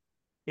cards. Like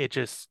it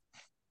just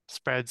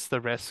spreads the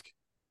risk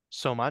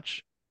so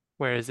much.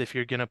 Whereas if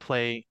you're gonna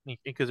play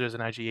Inquisitors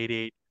and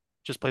IG-88,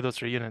 just play those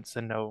 3 units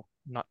and know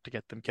not to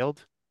get them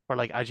killed. Or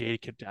like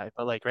IG-88 could die,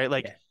 but like right,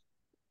 like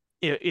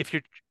if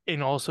you're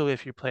and also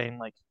if you're playing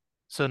like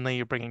suddenly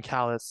you're bringing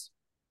Callus,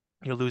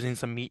 you're losing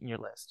some meat in your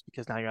list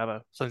because now you have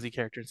a flimsy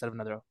character instead of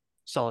another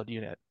solid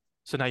unit.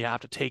 So now you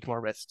have to take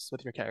more risks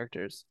with your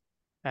characters,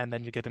 and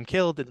then you get them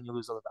killed, and then you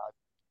lose all the value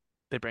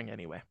they bring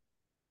anyway.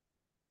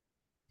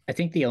 I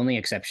think the only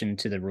exception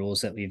to the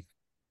rules that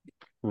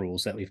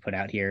we've put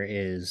out here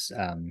is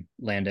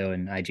Lando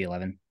and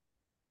IG-11.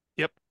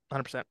 Yep,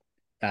 100%.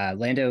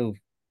 Lando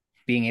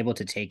being able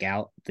to take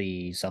out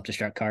the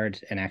self-destruct card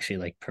and actually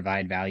like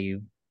provide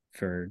value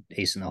for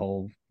Ace in the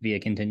Hole via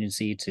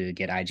contingency to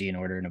get IG in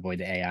order and avoid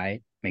the AI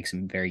makes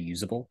him very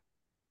usable.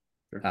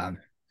 Sure.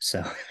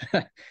 So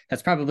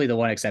that's probably the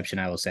one exception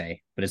I will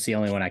say, but it's the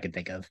only one I could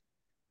think of.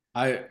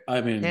 I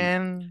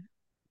mean,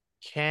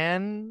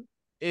 Can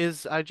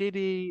is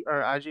IGD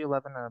or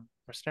IG-11 a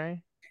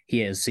mercenary?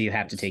 He is, so you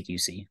have to Yes. take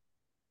UC.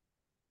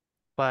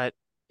 But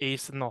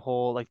Ace in the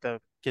Hole, like the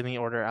getting the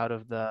order out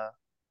of the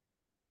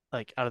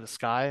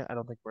sky, I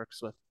don't think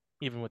works with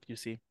even with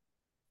UC.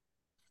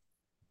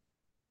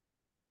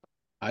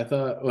 I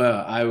thought,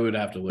 well, I would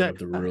have to look up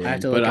the I have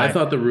ruling, to but look I up.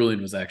 thought the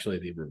ruling was actually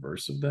the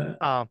reverse of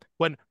that.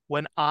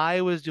 When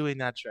I was doing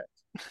that trick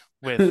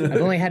with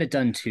I've only had it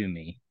done to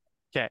me.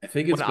 okay, I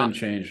think it's been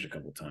changed a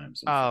couple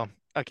times. oh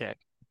okay,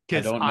 I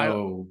don't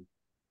know.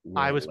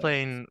 where I it was lands.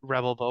 playing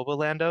Rebel Boba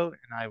Lando,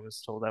 and I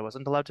was told I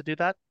wasn't allowed to do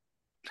that.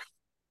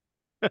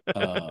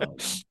 Um,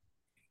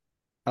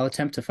 I'll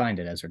attempt to find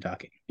it as we're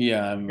talking.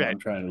 yeah, Right. I'm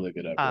trying to look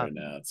it up right Um,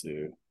 now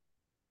too.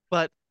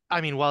 but I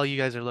mean, while you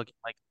guys are looking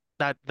like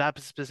that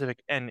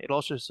specific, and it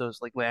also shows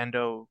like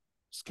Lando's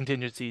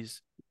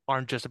contingencies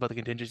aren't just about the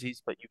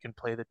contingencies, but you can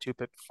play the two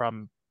pip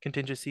from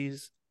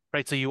contingencies,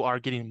 right? So you are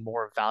getting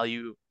more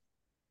value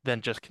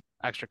than just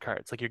extra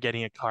cards. Like you're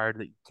getting a card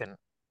that you can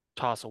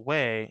toss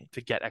away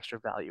to get extra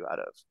value out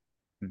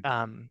of.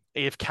 Hmm.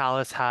 If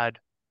Callus had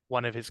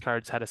one of his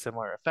cards had a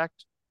similar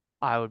effect,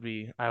 I would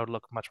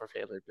look much more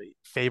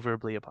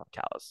favorably upon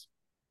Callus.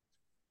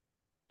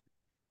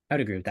 I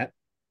would agree with that.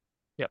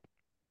 Yep.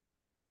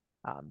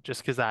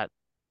 Just because that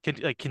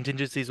like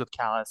contingencies with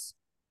Callus,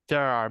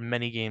 there are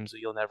many games that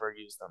you'll never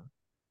use them.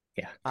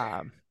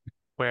 Yeah.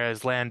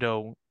 Whereas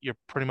Lando, you're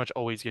pretty much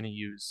always going to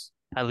use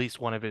at least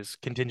one of his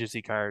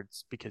contingency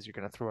cards because you're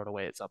going to throw it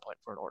away at some point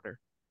for an order.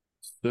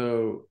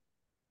 So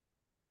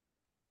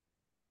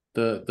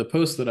the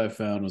post that I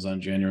found was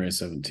on January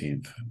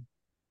 17th.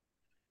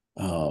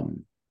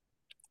 And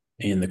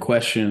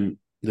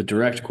the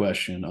direct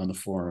question on the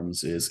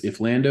forums is,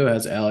 if Lando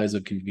has allies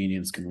of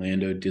convenience, can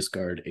Lando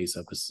discard Ace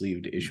Up His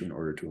Sleeve to issue an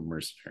order to a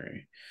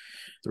mercenary?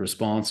 The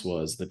response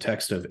was, the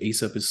text of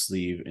Ace Up His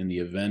Sleeve in the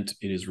event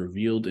it is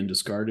revealed and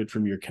discarded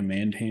from your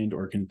command hand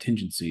or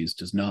contingencies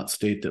does not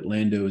state that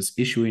Lando is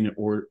issuing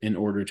an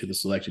order to the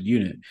selected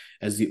unit.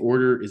 As the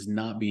order is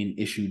not being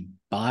issued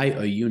by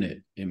a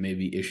unit, it may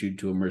be issued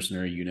to a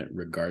mercenary unit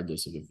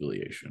regardless of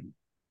affiliation.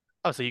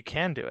 Oh, so you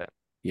can do it.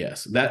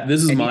 Yes,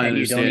 this is my And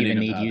you don't understanding even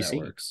of need how that UC.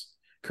 works.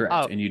 Correct.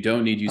 Oh, And you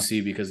don't need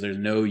UC because there's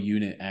no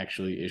unit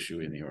actually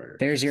issuing the order.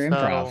 There's your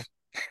improv.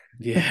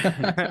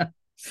 Yeah.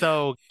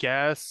 so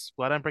guess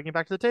what I'm bringing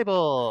back to the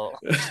table?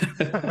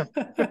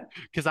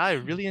 Because I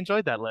really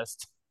enjoyed that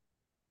list.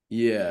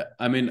 Yeah.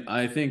 I mean,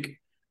 I think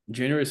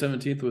January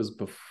 17th was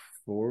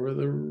before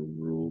the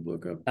rule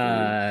book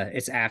update.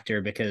 It's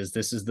after, because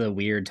this is the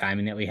weird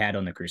timing that we had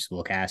on the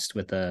Crucible cast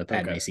with the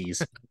Padme Okay.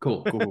 Cs.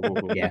 Cool.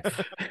 Yeah.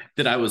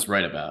 That I was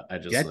right about. I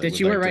just That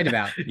you were right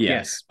about. Yeah.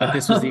 Yes, but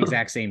this was the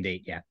exact same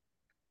date. Yeah.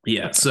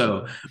 Yeah.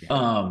 So,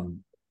 Yeah.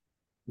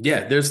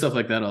 yeah, there's stuff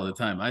like that all the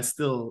time. I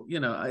still,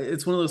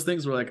 it's one of those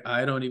things where like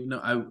I don't even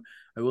know.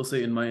 I will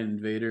say in my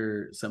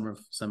Invader summer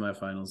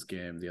semifinals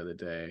game the other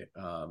day,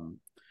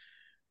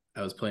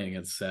 I was playing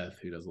against Seth,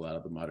 who does a lot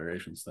of the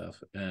moderation stuff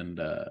and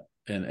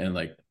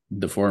like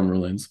the forum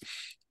rulings.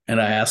 And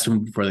I asked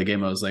him before the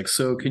game, I was like,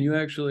 so can you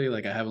actually,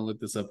 like, I haven't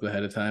looked this up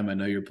ahead of time. I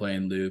know you're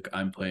playing Luke,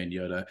 I'm playing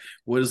Yoda.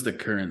 What is the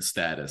current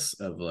status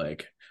of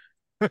like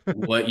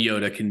what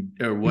Yoda can,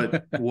 or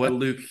what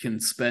Luke can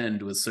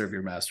spend with Serve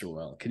Your Master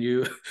Well? Can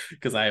you,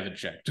 because I haven't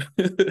checked.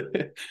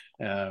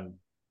 And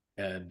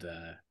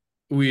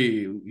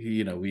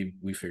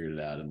we figured it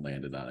out and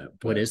landed on it.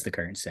 But What is the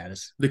current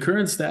status? the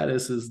current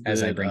status is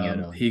As I that bring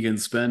Yoda on he can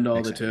spend all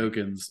the next time.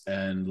 tokens,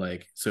 and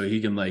like so he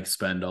can like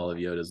spend all of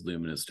Yoda's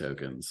luminous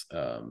tokens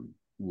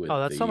with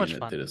that's the so much unit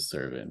fun. that is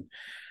serving.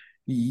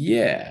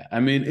 Yeah, I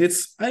mean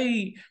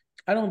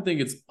I don't think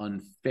it's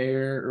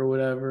unfair or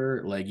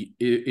whatever. Like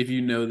if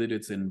you know that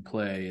it's in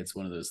play, it's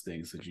one of those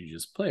things that you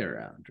just play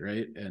around,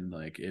 right? And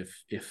like if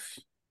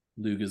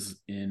Luke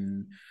is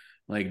in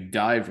like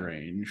dive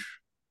range,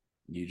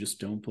 you just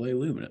don't play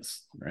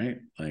luminous, right?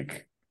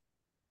 Like,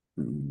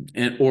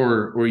 and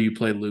or you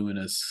play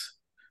luminous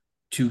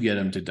to get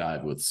him to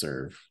dive with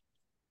serve,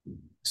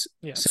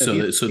 Yeah. so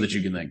that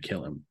you can then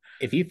kill him.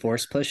 If you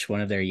force push one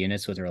of their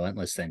units with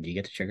Relentless, then do you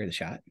get to trigger the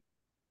shot?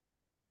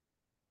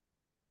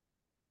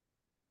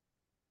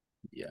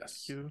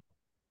 Yes. You.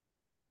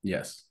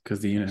 Yes,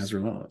 because the unit has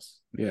relentless.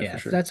 Yeah, for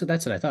sure. That's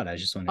what I thought. I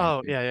was just wondering.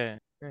 Oh, yeah.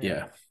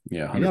 Yeah.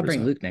 100%. Maybe I'll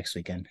bring Luke next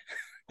weekend.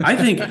 I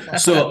think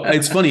so.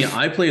 It's funny.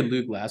 I played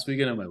Luke last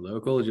weekend at my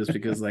local just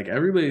because like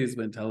everybody's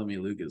been telling me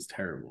Luke is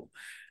terrible,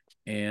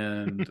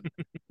 and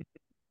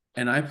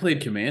I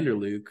played Commander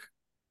Luke.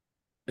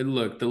 And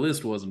look, the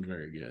list wasn't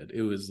very good.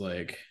 It was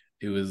like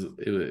it was.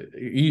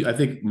 I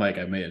think Mike,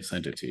 I may have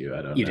sent it to you.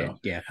 I don't know. You did,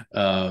 yeah.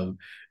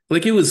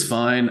 Like it was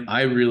fine.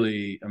 I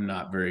really am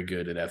not very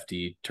good at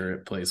FD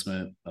turret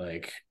placement.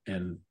 Like,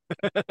 and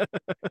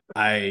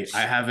I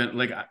haven't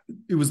like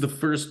it was the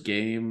first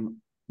game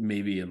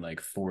maybe in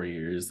like 4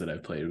 years that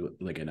I've played with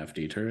like an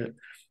FD turret,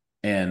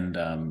 and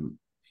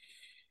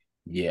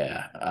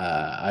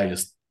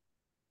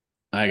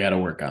I got to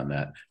work on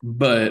that.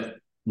 But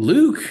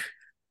Luke,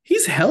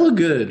 he's hella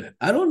good.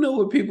 I don't know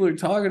what people are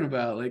talking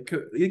about. Like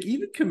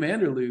even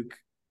Commander Luke,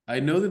 I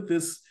know that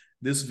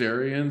this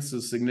variance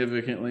is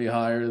significantly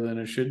higher than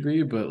it should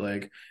be, but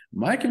like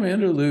my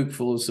Commander Luke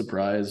full of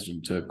surprise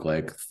and took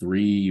like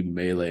 3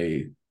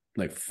 melee,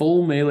 like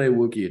full melee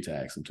Wookiee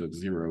attacks and took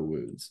 0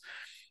 wounds.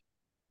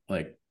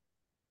 Like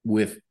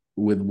with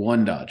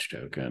 1 dodge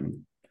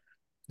token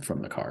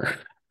from the car.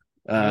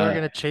 You are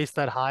gonna chase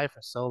that high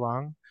for so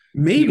long.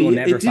 Maybe you will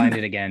never find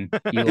it again.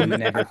 You will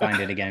never find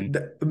it again.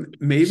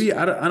 Maybe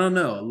I don't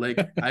know.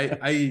 Like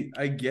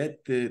I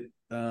get that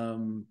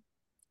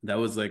that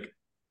was like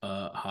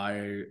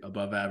high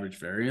above average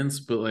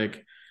variance, but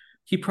like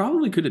he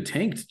probably could have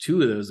tanked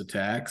 2 of those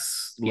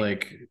attacks, Yeah.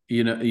 like,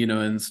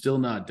 and still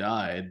not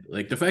died.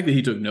 Like, the fact that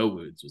he took no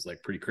wounds was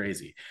like pretty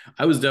crazy.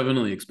 I was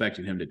definitely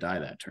expecting him to die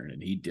that turn,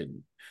 and he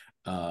didn't.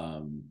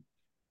 And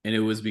it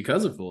was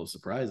because of Full of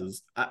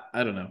Surprises.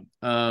 I don't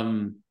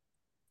know.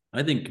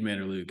 I think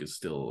Commander Luke is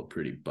still a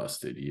pretty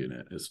busted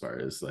unit as far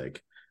as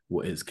like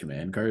what his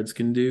command cards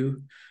can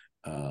do.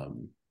 I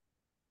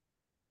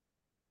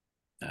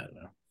don't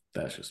know.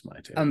 That's just my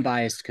take. I'm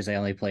biased because I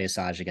only play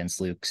Asajj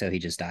against Luke, so he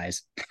just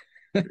dies.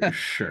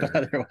 Sure. But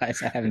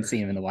otherwise, I haven't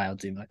seen him in the wild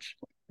too much.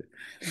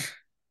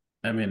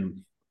 I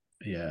mean,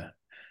 yeah.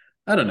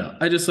 I don't know.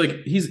 I just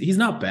like he's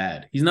not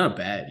bad. He's not a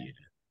bad unit.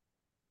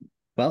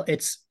 Well,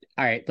 it's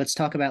all right. Let's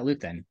talk about Luke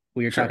then.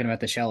 We were Sure. talking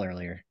about the shell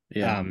earlier.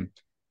 Yeah.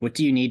 What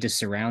do you need to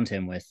surround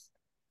him with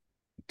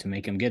to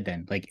make him good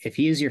then? Like, if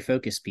he is your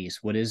focus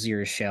piece, what is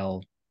your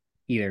shell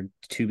either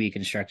to be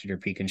constructed or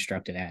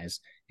pre-constructed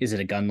as? Is it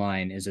a gun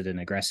line? Is it an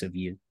aggressive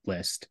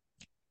list?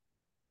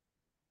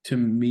 To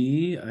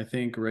me, I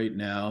think right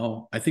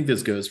now, I think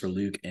this goes for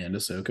Luke and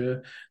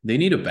Ahsoka. They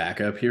need a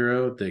backup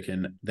hero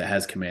that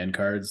has command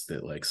cards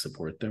that like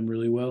support them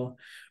really well.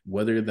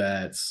 Whether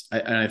that's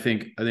I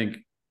think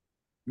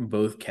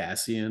both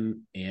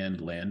Cassian and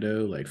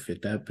Lando like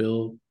fit that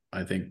bill,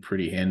 I think,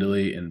 pretty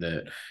handily, in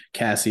that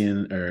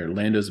Cassian or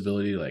Lando's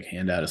ability to like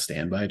hand out a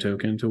standby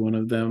token to one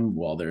of them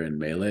while they're in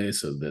melee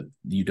so that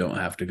you don't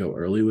have to go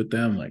early with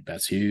them. Like,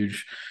 that's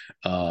huge.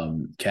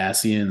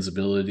 Cassian's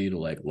ability to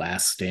like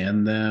last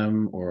stand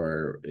them,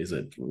 or is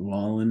it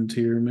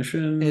volunteer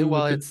mission?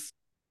 It's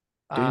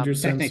danger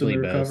sense technically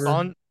and both.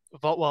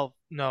 recover.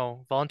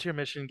 No, volunteer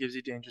mission gives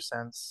you danger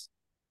sense.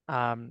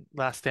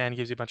 Last stand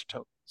gives you a bunch of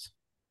tokens.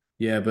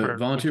 Yeah, but for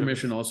volunteer which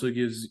mission also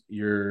gives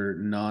your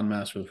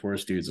non-master of the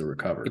force dudes a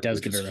recover. It does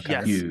which give is a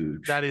recover.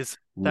 huge. That's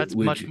which,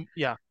 much,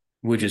 yeah.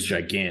 which is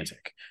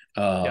gigantic.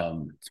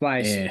 That's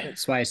why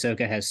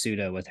Ahsoka has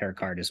Suda with her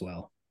card as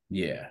well.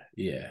 Yeah,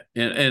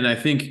 and I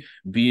think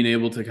being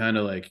able to kind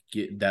of like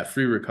get that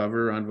free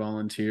recover on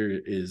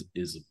volunteer is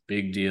a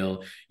big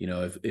deal.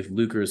 If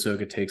Luke or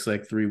Ahsoka takes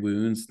like 3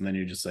 wounds, and then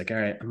you're just like, all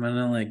right, I'm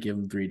gonna like give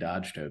them 3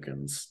 dodge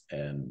tokens,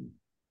 and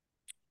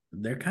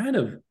they're kind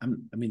of,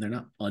 they're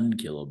not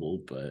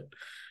unkillable, but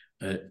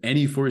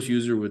any force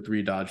user with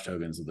 3 dodge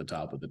tokens at the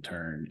top of the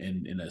turn,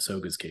 in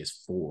Ahsoka's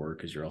case 4,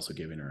 because you're also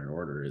giving her an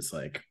order, is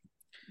like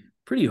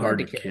pretty hard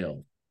to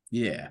kill.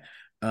 Yeah.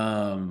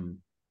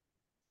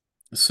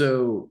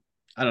 So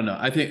I don't know.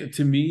 I think,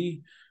 to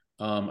me,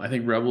 I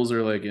think Rebels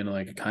are like in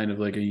like kind of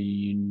like a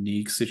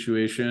unique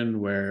situation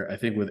where I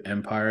think with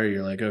Empire,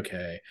 you're like,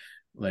 okay,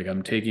 like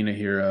I'm taking a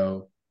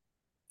hero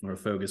or a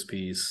focus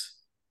piece,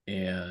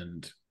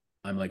 and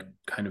I'm like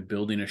kind of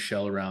building a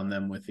shell around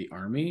them with the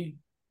army.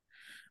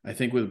 I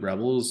think with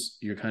Rebels,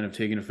 you're kind of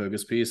taking a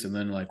focus piece, and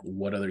then like,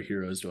 what other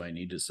heroes do I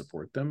need to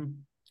support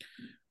them?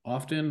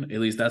 Often, at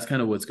least that's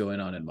kind of what's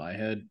going on in my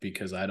head,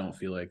 because I don't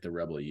feel like the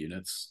Rebel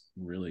units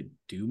really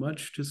do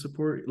much to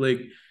support. Like,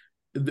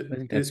 I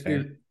think that's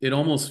fair. It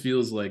almost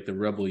feels like the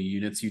Rebel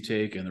units you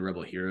take and the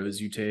Rebel heroes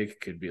you take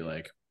could be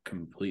like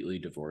completely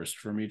divorced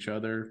from each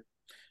other.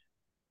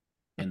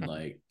 And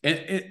like,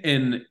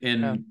 and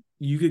Yeah.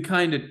 you could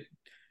kind of,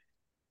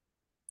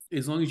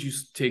 as long as you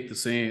take the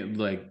same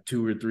like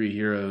 2 or 3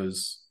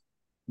 heroes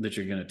that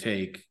you're going to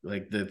take,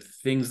 like the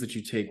things that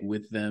you take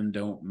with them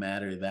don't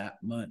matter that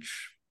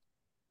much.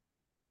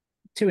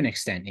 To an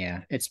extent,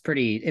 yeah. It's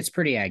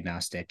pretty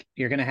agnostic.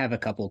 You're going to have a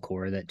couple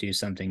core that do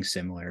something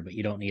similar, but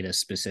you don't need a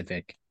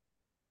specific,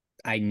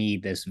 I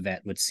need this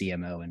vet with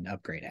CMO and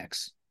upgrade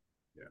X.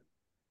 Yeah.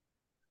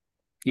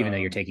 Even though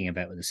you're taking a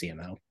vet with a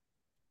CMO.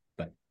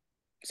 But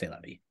say la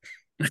vie.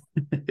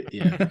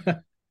 Yeah.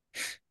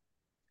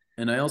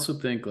 And I also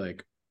think,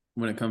 like,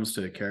 when it comes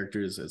to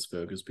characters as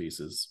focus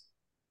pieces,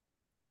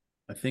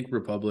 I think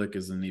Republic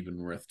isn't even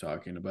worth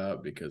talking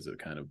about, because it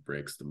kind of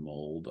breaks the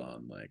mold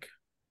on like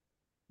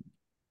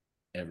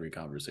every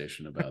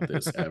conversation about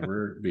this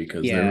ever,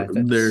 because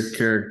their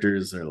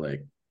characters are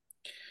like,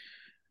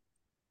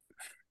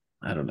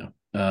 I don't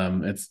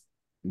know.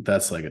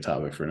 That's like a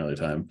topic for another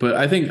time. But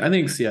I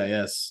think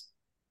CIS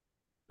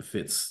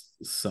fits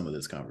some of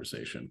this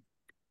conversation.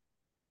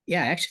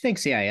 Yeah, I actually think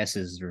CIS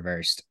is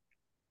reversed.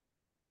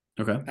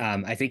 Okay.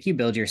 I think you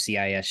build your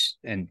CIS,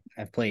 and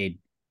I've played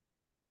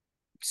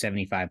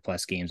 75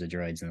 plus games of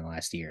droids in the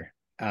last year.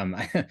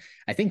 I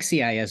think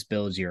CIS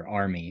builds your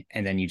army,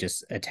 and then you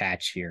just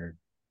attach your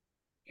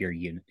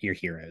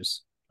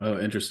heroes. Oh,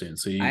 interesting.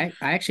 So I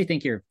actually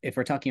think if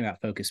we're talking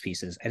about focus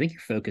pieces, I think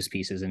your focus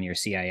pieces in your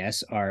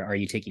CIS are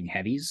you taking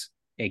heavies,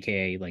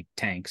 aka like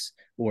tanks,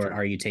 or Sure.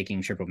 are you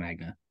taking triple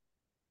magna?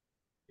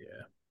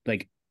 Yeah.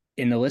 Like,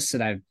 in the lists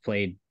that I've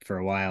played for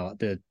a while,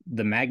 the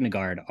Magna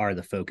Guard are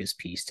the focus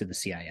piece to the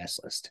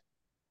CIS list.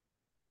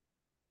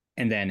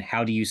 And then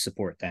how do you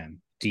support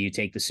them? Do you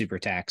take the super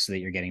tax so that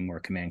you're getting more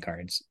command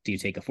cards? Do you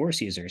take a force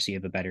user so you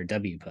have a better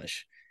W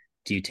push?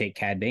 Do you take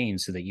Cad Bane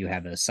so that you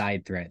have a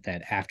side threat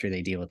that after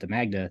they deal with the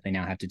Magna, they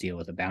now have to deal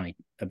with a bounty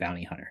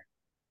hunter?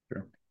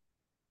 Sure.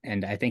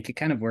 And I think it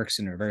kind of works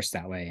in reverse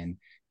that way. And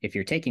if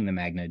you're taking the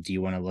Magna, do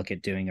you want to look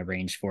at doing a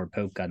range 4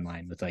 poke gun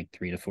line with like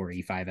 3 to 4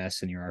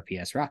 E5S and your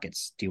RPS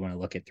rockets? Do you want to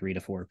look at 3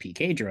 to 4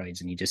 PK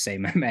droids and you just say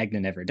my Magna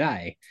never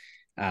die?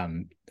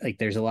 Like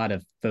there's a lot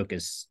of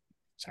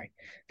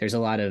there's a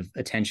lot of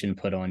attention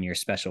put on your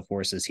special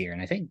forces here,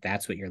 and I think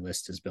that's what your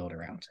list is built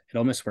around. It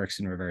almost works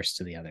in reverse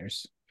to the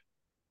others.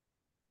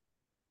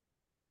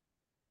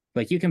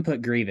 Like you can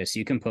put Grievous,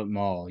 you can put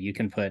Maul, you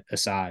can put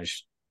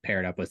Asajj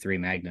paired up with 3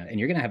 Magna, and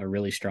you're going to have a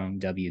really strong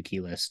W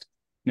key list,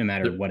 no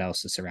matter what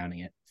else is surrounding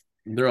it.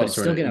 They're all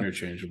sort of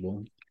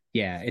interchangeable.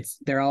 Yeah,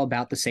 they're all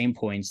about the same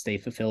points. They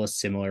fulfill a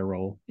similar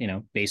role.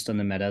 Based on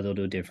the meta, they'll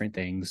do different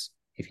things.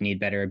 If you need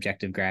better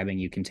objective grabbing,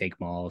 you can take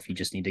Maul. If you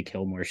just need to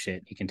kill more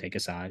shit, you can take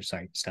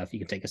Asajj. You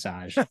can take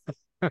Asajj.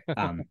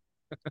 I'm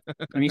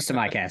used to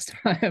my cast.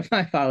 My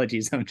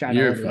apologies. I'm trying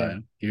You're to. You're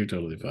fine. You're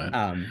totally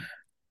fine.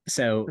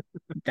 So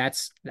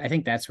I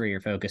think that's where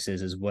your focus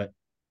is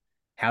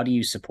how do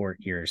you support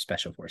your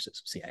special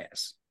forces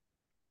CIS?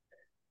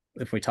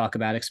 If we talk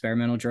about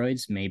experimental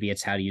droids, maybe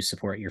it's how do you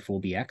support your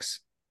full BX?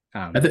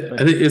 I think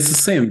it's the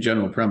same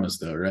general premise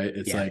though, right?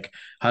 It's like,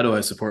 how do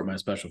I support my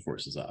special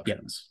forces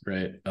options,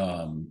 right?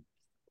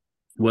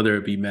 Whether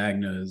it be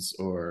Magnas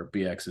or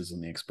BXs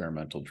in the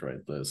experimental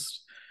droid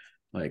list,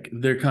 like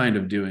they're kind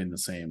of doing the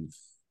same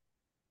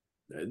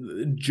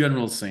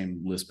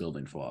list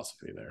building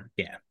philosophy there.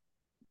 Yeah.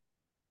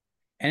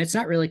 And it's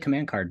not really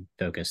command card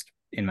focused,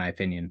 in my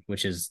opinion,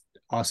 which is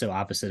also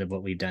opposite of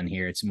what we've done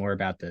here. It's more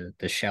about the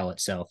shell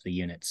itself, the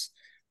units.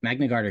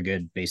 Magna Guard are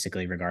good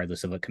basically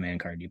regardless of what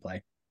command card you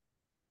play.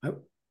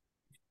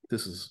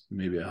 This is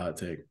maybe a hot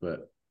take,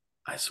 but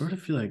I sort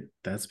of feel like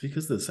that's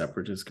because the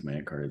Separatist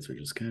command cards are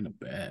just kind of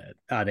bad.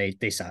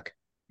 They suck.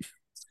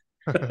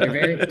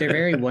 they're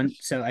very one.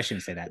 So I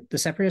shouldn't say that. The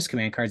Separatist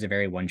command cards are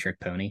very one trick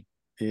pony.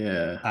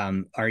 Yeah.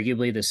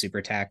 Arguably the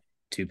Super Tac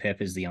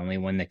 2-pip is the only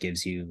one that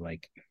gives you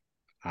like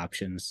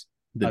options.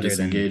 The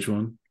disengage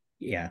one.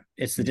 Yeah,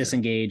 it's the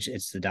disengage.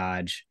 It's the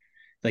dodge.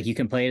 Like you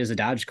can play it as a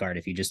dodge card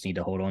if you just need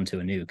to hold on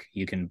to a nuke.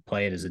 You can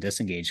play it as a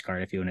disengage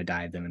card if you want to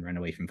dive them and run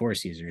away from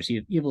force users.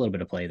 You have a little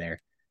bit of play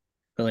there.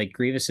 But like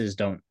Grievouses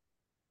don't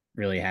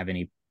really have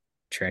any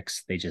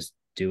tricks. They just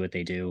do what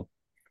they do.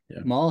 Yeah.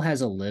 Maul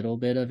has a little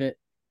bit of it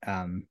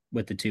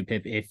with the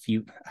 2-pip.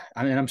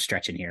 I'm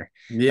stretching here.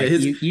 Yeah,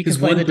 like you can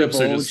play the pips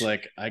are just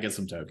like, I get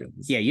some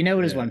tokens. Yeah, you know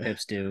what his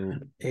 1-pips do.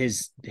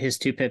 His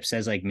 2-pip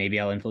says like maybe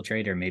I'll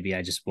infiltrate or maybe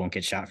I just won't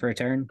get shot for a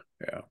turn.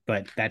 Yeah.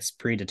 But that's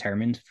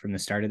predetermined from the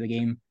start of the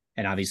game.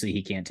 And obviously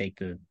he can't take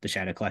the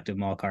Shadow Collective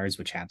Maul cards,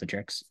 which have the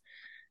tricks.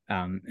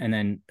 And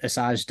then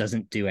Asajj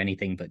doesn't do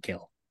anything but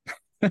kill.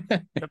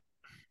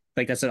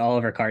 Like that's what all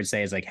of our cards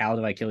say is like, how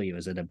do I kill you?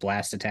 Is it a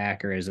blast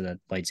attack or is it a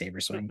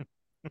lightsaber swing?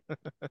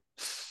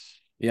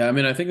 Yeah, I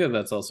mean, I think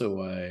that's also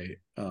why,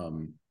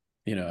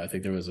 I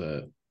think there was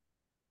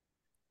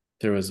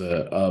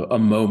a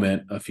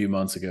moment a few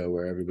months ago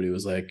where everybody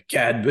was like,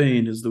 Cad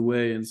Bane is the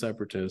way in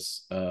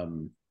Separatists.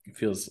 It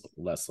feels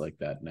less like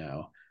that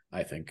now,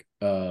 I think.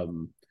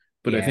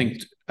 But I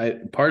think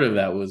part of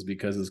that was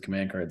because his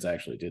command cards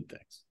actually did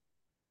things.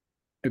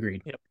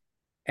 Agreed. Yep.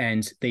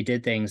 And they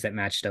did things that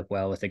matched up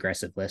well with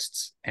aggressive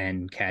lists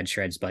and Cad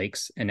shreds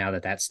bikes. And now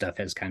that stuff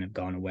has kind of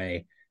gone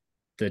away,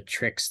 the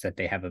tricks that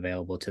they have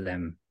available to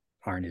them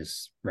aren't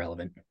as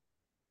relevant.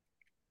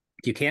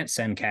 You can't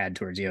send Cad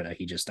towards Yoda;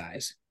 he just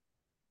dies.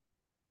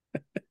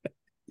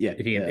 Yeah,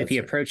 if he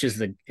approaches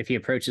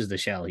the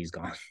shell, he's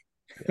gone.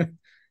 Yeah.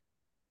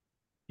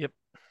 Yep.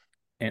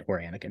 Or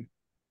Anakin.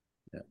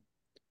 Yeah.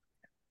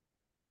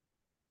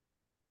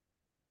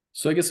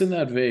 So I guess in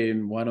that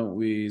vein, why don't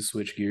we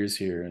switch gears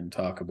here and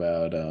talk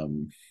about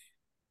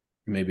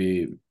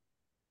maybe.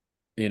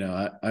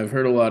 I've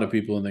heard a lot of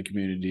people in the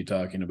community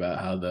talking about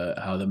how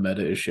the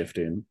meta is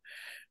shifting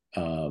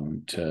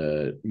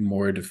to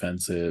more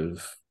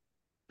defensive,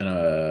 and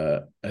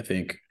I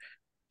think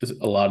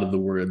a lot of the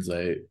words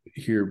I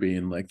hear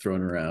being like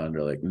thrown around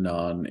are like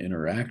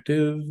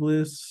non-interactive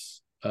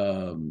lists,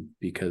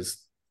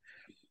 because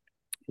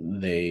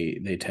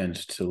they tend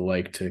to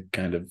like to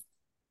kind of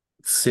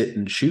sit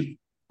and shoot.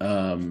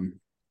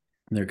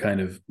 They're kind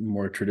of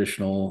more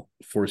traditional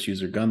force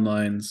user gun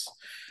lines.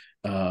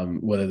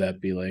 Whether that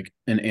be like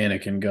an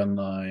Anakin gun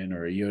line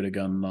or a Yoda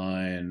gun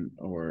line,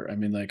 or I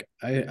mean, like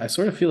I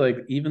sort of feel like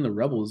even the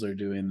Rebels are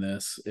doing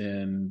this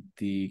in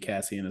the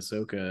Cassie and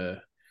Ahsoka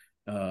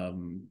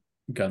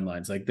gun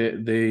lines. Like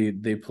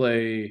they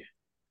play,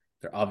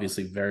 they're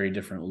obviously very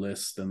different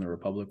lists than the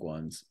Republic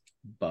ones,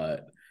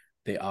 but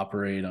they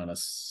operate on a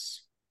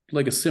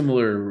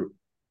similar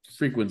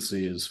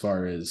frequency as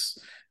far as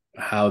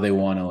how they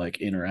want to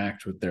like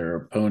interact with their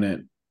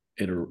opponent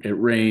at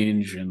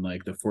range, and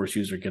like the force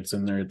user gets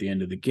in there at the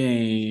end of the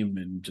game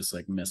and just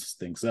like messes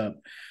things up.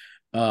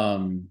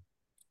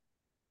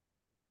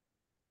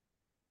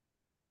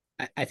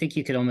 I think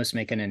you could almost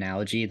make an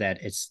analogy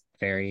that it's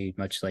very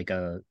much like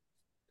a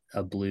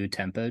blue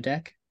tempo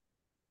deck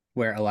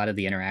where a lot of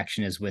the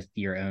interaction is with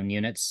your own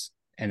units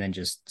and then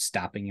just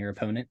stopping your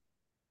opponent.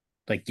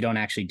 Like you don't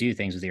actually do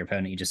things with your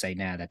opponent, you just say,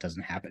 nah, that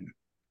doesn't happen.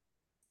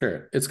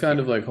 Sure. It's kind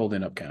of like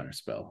holding up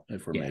counterspell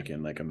if we're Yeah.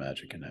 making like a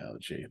Magic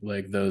analogy.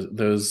 Like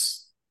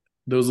those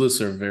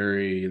lists are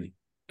very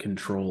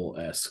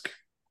control-esque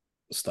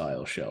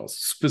style shells.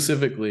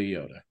 Specifically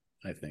Yoda,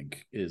 I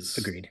think,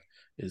 Agreed.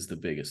 is the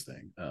biggest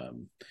thing.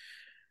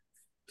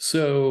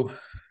 So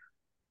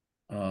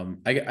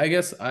I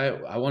guess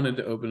I wanted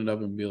to open it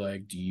up and be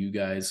like, do you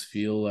guys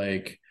feel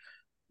like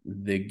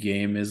the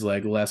game is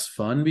like less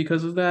fun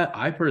because of that?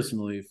 I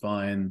personally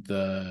find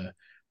the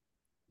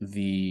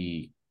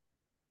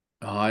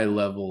high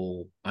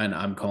level, and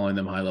I'm calling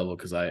them high level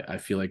because I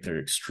feel like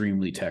they're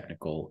extremely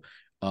technical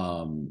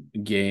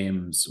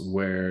games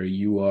where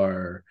you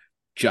are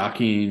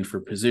jockeying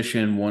for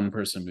position. One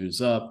person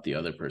moves up, the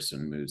other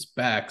person moves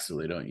back, so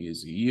they don't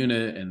use a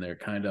unit, and they're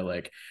kind of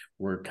like,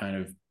 we're kind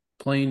of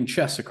playing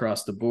chess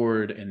across the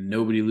board, and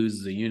nobody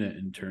loses a unit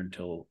in turn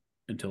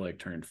until like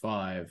turn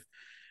 5,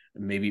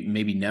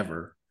 maybe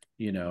never,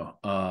 you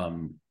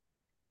know.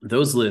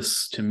 Those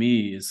lists to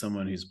me, as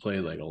someone who's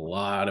played like a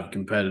lot of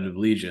competitive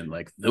Legion,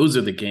 like those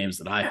are the games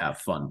that I have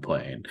fun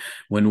playing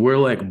when we're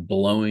like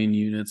blowing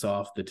units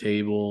off the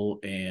table,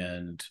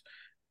 and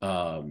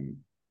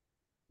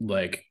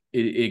like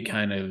it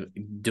kind of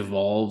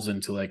devolves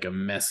into like a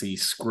messy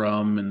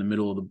scrum in the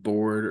middle of the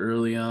board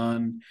early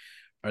on.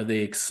 Are they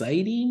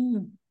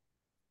exciting?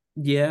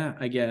 Yeah,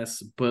 I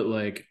guess, but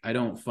like I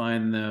don't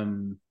find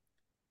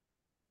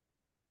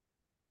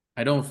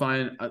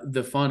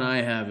the fun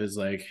I have is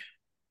like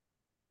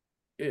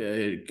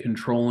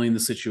controlling the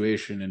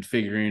situation and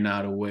figuring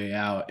out a way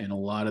out. And a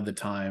lot of the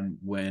time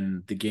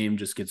when the game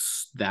just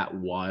gets that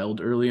wild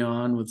early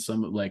on with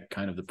some like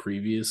kind of the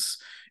previous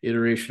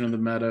iteration of the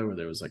meta where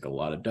there was like a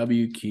lot of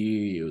W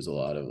key, it was a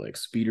lot of like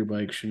speeder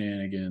bike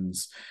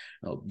shenanigans,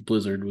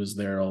 Blizzard was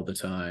there all the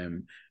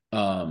time.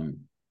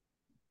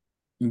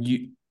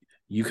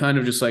 You kind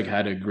of just like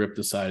had to grip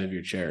the side of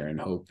your chair and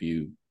hope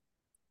you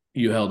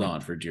held on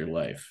for dear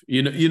life.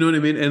 You know what I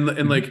mean?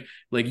 And like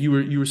you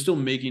were still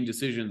making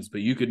decisions,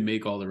 but you could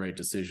make all the right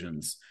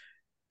decisions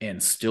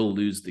and still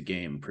lose the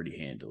game pretty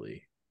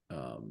handily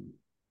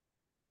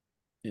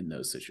in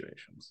those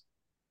situations.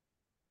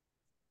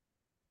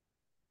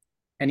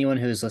 Anyone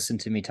who's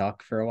listened to me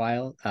talk for a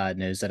while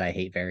knows that I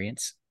hate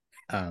variance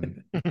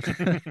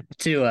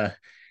to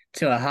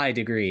a high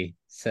degree.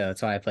 So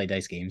that's why I play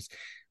dice games.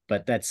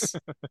 But that's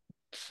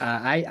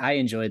I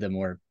enjoy the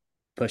more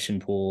push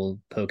and pull,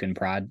 poke and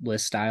prod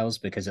list styles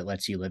because it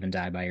lets you live and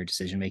die by your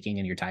decision making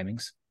and your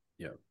timings.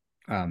 Yeah.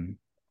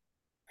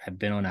 I've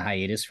been on a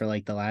hiatus for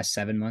like the last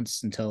 7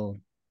 months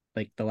until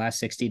like the last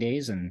 60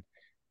 days, and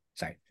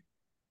sorry,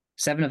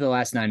 7 of the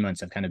last 9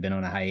 months I've kind of been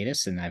on a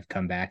hiatus, and I've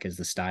come back as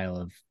the style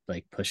of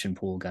like push and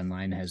pull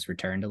gunline has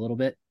returned a little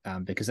bit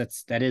because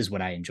that is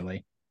what I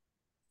enjoy.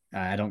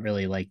 I don't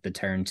really like the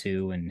turn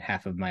 2 and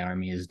half of my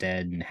army is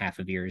dead and half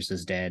of yours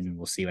is dead, and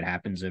we'll see what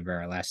happens over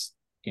our last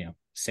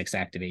 6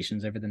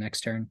 activations over the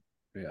next turn.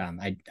 Yeah.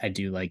 I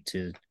do like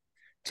to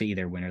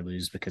either win or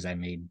lose because I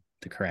made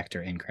the correct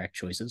or incorrect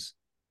choices.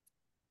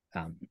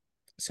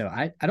 So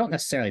I don't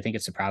necessarily think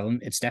it's a problem.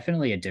 It's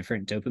definitely a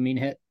different dopamine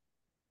hit.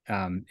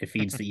 It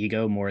feeds the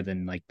ego more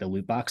than like the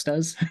loot box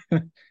does.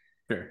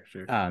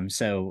 Sure.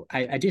 So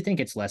I do think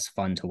it's less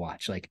fun to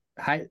watch. Like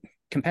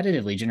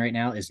competitive Legion right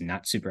now is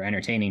not super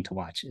entertaining to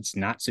watch. It's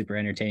not super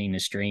entertaining to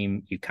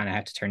stream. You kind of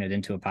have to turn it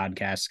into a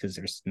podcast because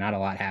there's not a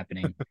lot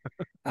happening.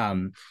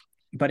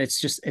 But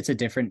it's a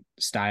different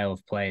style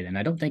of play, and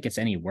I don't think it's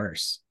any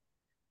worse.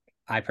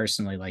 I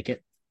personally like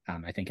it.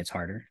 I think it's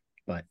harder,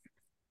 but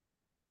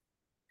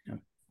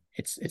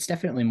it's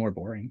definitely more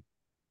boring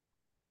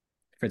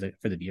for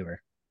the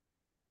viewer.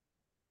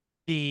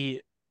 I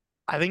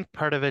think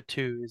part of it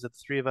too is that the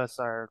three of us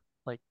are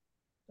like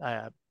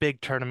big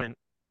tournament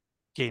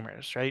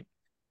gamers, right?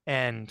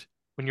 And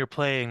when you're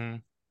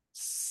playing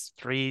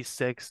 3,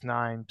 6,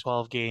 9,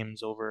 12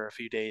 games over a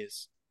few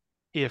days,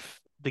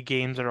 if the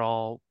games are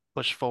all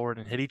push forward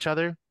and hit each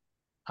other,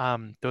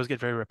 those get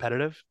very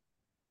repetitive.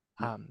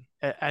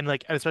 And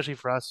like, especially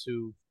for us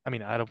who, I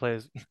mean, I don't play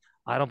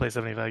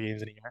 75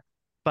 games in a year,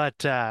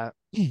 but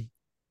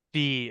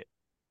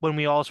when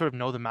we all sort of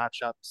know the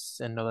matchups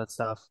and know that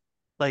stuff,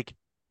 like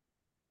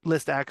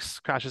list X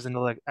crashes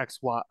into like X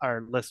Y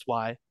or list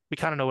Y, we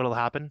kind of know what'll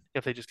happen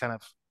if they just kind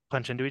of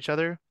punch into each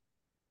other.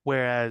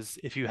 Whereas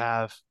if you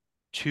have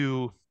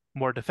two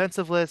more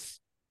defensive lists,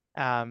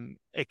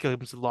 it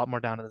comes a lot more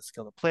down to the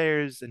skill of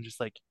players and just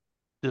like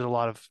there's a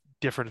lot of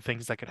different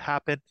things that could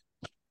happen.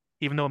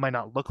 Even though it might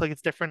not look like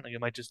it's different, like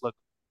it might just look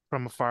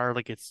from afar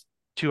like it's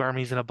two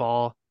armies in a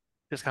ball,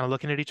 just kind of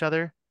looking at each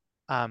other.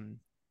 The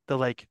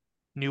like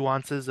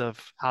nuances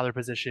of how they're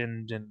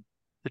positioned and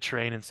the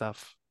terrain and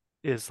stuff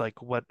is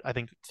like what I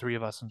think three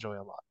of us enjoy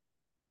a lot.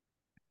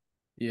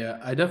 Yeah,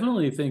 I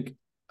definitely think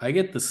I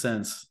get the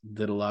sense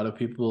that a lot of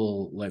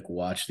people like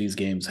watch these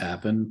games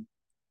happen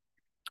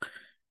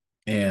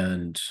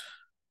and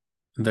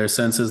their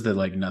sense is that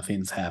like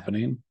nothing's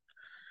happening.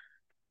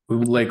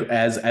 Like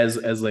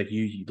as like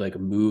you like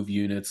move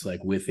units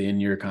like within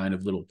your kind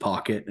of little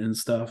pocket and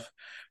stuff.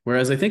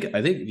 Whereas I think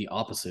the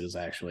opposite is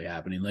actually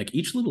happening. Like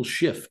each little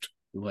shift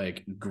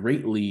like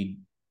greatly,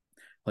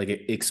 like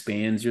it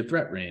expands your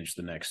threat range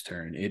the next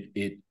turn.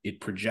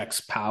 It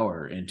projects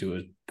power into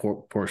a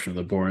portion of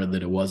the board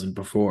that it wasn't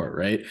before,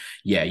 right?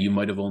 Yeah, you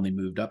might have only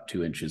moved up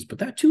 2 inches, but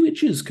that 2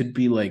 inches could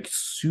be like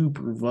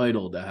super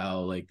vital to how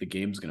like the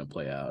game's going to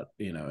play out,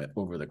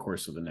 over the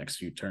course of the next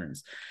few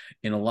turns.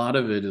 And a lot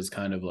of it is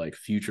kind of like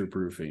future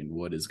proofing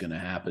what is going to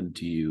happen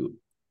to you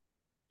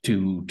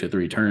 2 to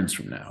 3 turns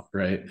from now,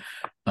 right?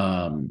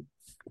 And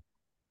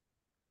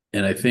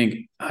I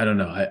think, I don't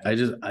know,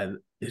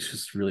 it's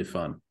just really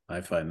fun.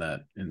 I find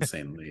that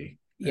insanely.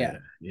 Yeah.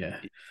 Yeah.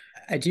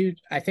 I do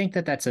think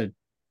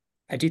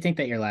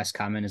that your last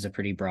comment is a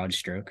pretty broad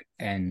stroke,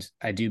 and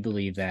I do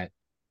believe that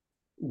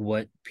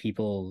what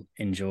people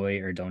enjoy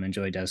or don't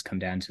enjoy does come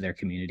down to their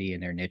community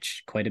and their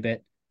niche quite a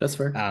bit. That's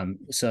fair.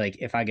 So like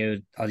if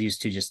I'll use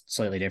two just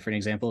slightly different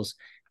examples.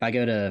 If I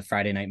go to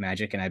Friday Night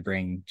Magic and I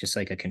bring just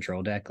like a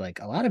control deck,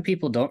 like a lot of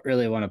people don't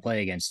really want to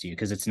play against you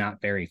because it's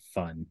not very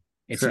fun.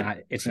 It's Sure.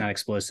 not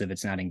explosive,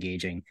 it's not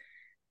engaging.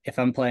 If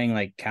I'm playing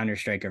like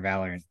Counter-Strike or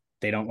Valorant,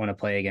 they don't want to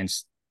play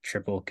against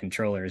triple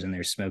controllers and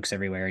there's smokes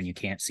everywhere and you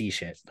can't see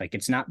shit. Like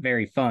it's not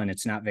very fun,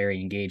 it's not very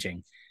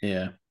engaging.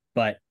 Yeah.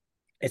 But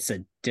it's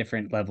a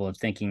different level of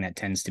thinking that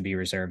tends to be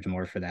reserved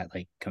more for that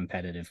like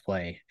competitive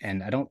play.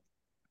 And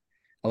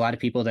a lot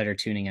of people that are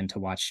tuning in to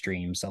watch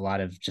streams, a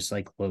lot of just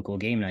like local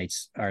game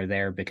nights are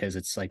there because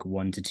it's like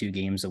 1 to 2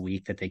 games a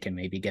week that they can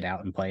maybe get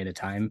out and play at a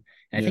time.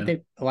 And I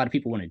think a lot of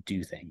people want to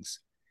do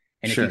things.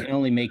 And Sure. if you can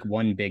only make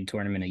one big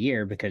tournament a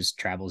year because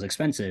travel is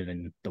expensive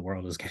and the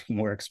world is getting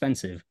more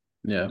expensive,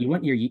 you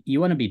want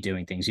to be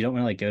doing things. You don't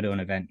want to like go to an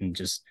event and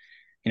just,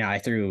 I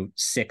threw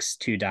 6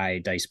 2-die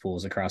dice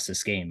pools across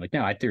this game. Like,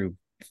 no, I threw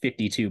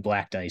 52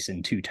 black dice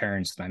in 2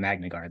 turns with my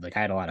Magna Guard. Like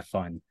I had a lot of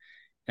fun.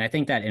 And I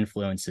think that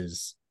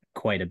influences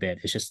quite a bit.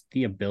 It's just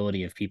the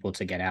ability of people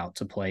to get out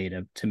to play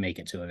to make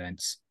it to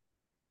events.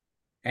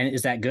 And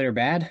is that good or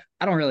bad?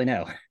 I don't really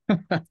know. I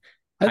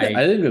think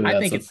I that's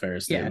think a it's fair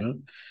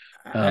statement.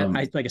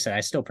 like I said,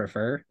 I still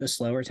prefer the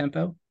slower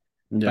tempo,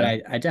 but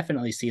I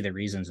definitely see the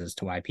reasons as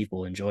to why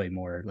people enjoy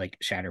more like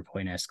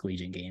Shatterpoint-esque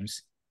Legion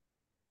games.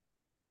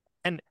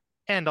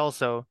 And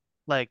also,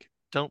 like,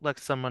 don't let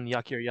someone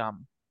yuck your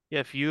yum.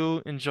 If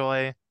you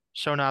enjoy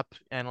showing up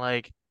and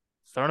like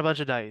throwing a bunch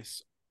of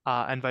dice,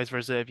 and vice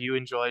versa, if you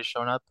enjoy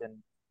showing up and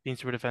being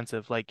super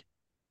defensive, like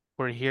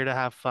we're here to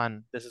have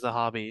fun. This is a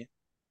hobby.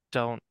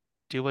 Don't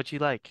do what you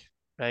like,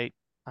 right?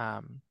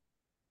 Yeah.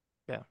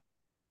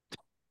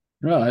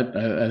 No,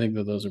 I think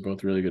that those are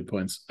both really good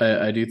points.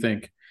 I do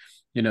think,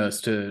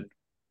 as to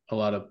a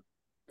lot of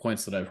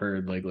points that I've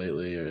heard like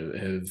lately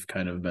have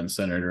kind of been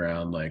centered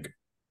around like,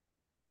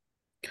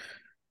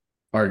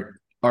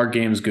 are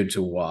games good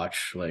to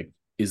watch? Like,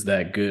 is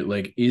that good?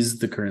 Like, is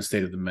the current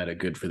state of the meta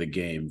good for the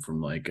game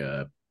from like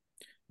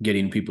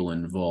getting people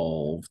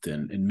involved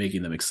and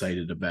making them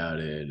excited about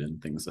it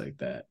and things like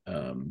that?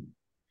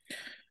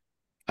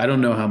 I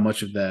don't know how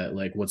much of that,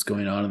 like what's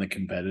going on in the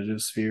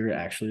competitive sphere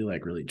actually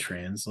like really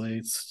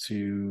translates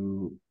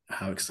to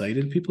how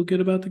excited people get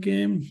about the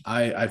game.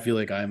 I feel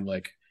like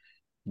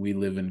we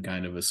live in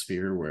kind of a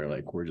sphere where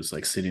like we're just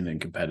like sitting in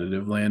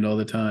competitive land all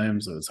the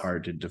time. So it's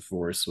hard to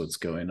divorce what's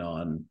going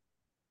on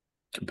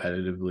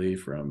competitively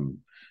from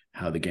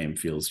how the game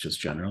feels just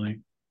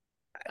generally.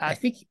 I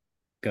think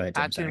go ahead,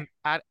 Tim. Sorry.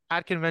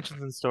 At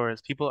conventions and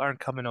stores, people aren't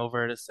coming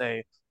over to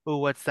say, "Oh,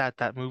 what's that?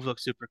 That move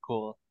looks super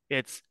cool."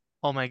 It's,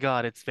 "Oh my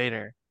God, it's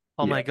Vader.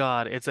 Oh my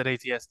God, it's an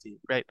ATST."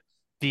 Right?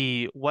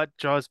 The what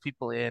draws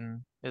people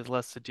in is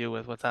less to do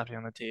with what's happening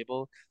on the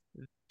table.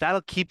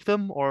 That'll keep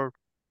them or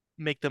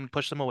make them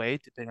push them away,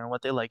 depending on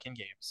what they like in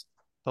games.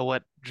 But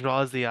what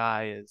draws the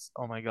eye is,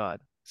 "Oh my God,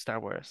 Star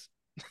Wars."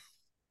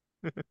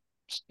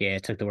 Yeah,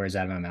 it took the words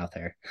out of my mouth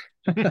there.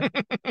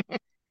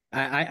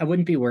 I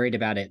wouldn't be worried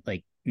about it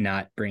like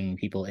not bringing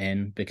people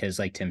in because,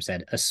 like Tim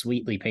said, a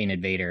sweetly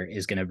painted Vader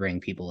is going to bring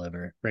people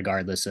over,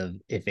 regardless of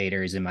if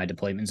Vader is in my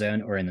deployment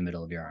zone or in the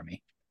middle of your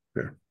army.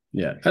 Sure.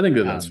 Yeah, I think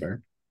that's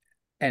fair.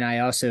 And I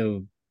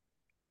also,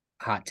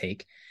 hot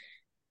take,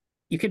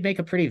 you could make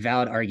a pretty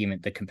valid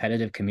argument the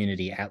competitive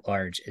community at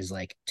large is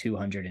like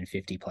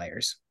 250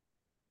 players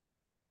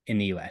in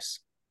the US.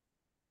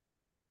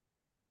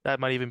 That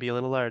might even be a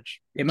little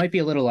large. It might be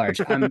a little large.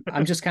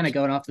 I'm just kind of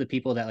going off the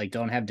people that like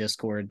don't have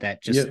Discord,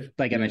 that just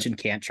I mentioned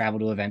can't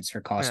travel to events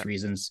for cost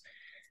reasons.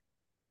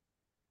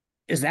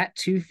 Is that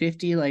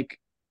 250? Like,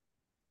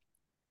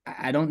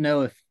 I don't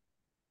know if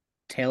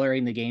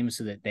tailoring the game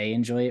so that they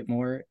enjoy it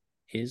more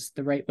is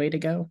the right way to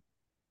go.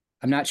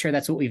 I'm not sure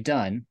that's what we've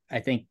done. I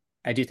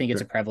do think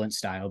it's a prevalent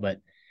style, but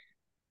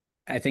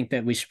I think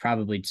that we should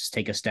probably just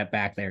take a step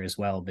back there as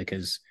well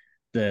because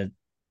the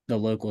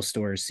local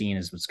store scene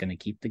is what's going to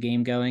keep the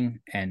game going.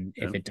 And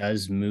if it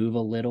does move a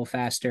little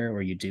faster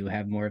or you do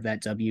have more of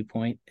that W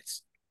point,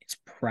 it's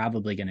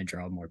probably going to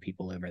draw more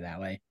people over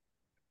that way.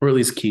 Or at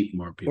least keep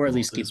more people. Or at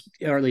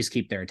least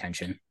keep their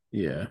attention.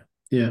 Yeah.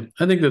 Yeah.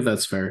 I think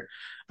that's fair.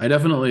 I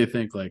definitely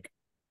think like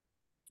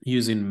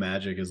using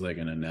Magic is like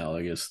an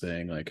analogous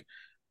thing. Like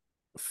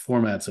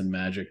formats in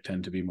Magic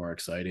tend to be more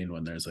exciting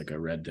when there's like a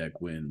red deck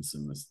wins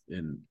in this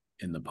in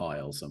the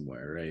pile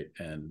somewhere, right?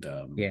 And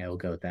Yeah, we'll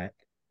go with that.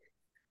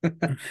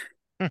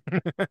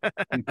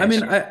 I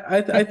mean,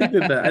 I think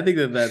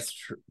that's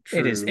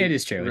It is. It true,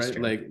 is true. It's right?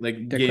 true.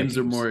 Like They're quick games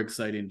are games. more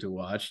exciting to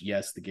watch.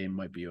 Yes, the game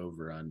might be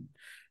over on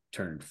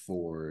turn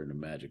 4 in a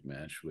Magic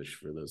match, which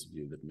for those of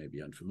you that may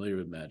be unfamiliar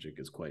with Magic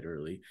is quite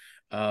early.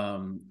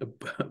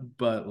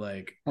 But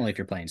like Only if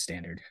you're playing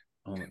standard.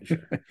 only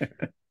sure.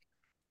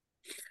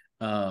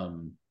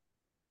 Um,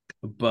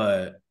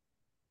 but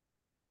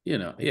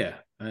yeah,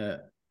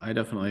 I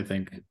definitely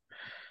think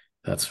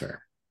that's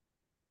fair.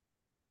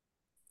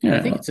 And I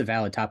Yeah, think well, it's a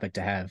valid topic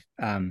to have.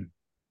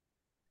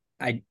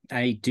 I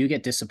do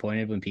get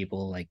disappointed when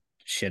people like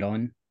shit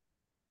on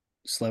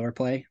slower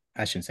play.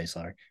 I shouldn't say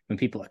slower. When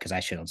people, because I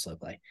shit on slow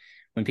play.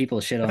 When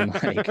people shit on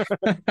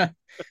like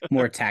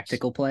more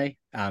tactical play,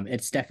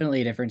 it's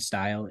definitely a different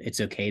style. It's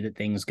okay that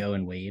things go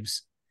in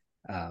waves.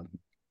 Um,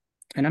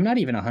 and I'm not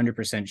even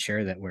 100%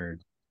 sure that we're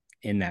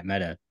in that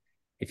meta.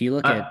 If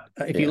you yeah,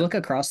 look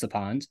across the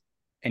pond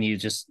and you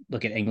just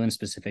look at England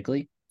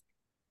specifically,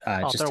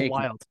 Oh, just they're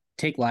wild.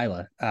 take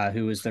Lila,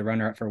 who was the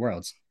runner up for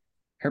Worlds.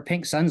 Her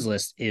Pink Suns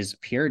list is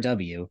pure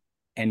W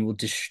and will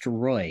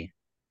destroy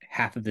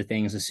half of the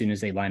things as soon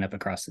as they line up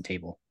across the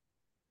table.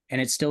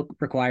 And it still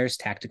requires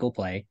tactical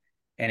play,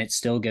 and it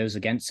still goes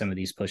against some of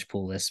these push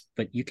pull lists,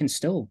 but you can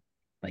still,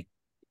 like,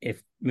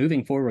 if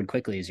moving forward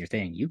quickly is your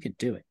thing, you can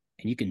do it,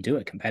 and you can do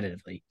it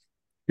competitively.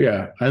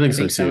 yeah. I think I so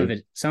think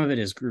too. some of it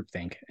is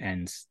groupthink,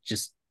 and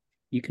just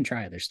you can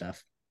try other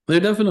stuff. They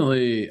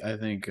definitely, I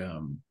think,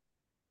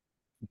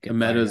 Get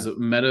fired up.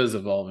 metas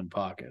evolve in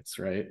pockets,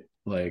 right?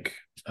 Like,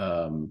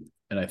 and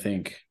I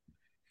think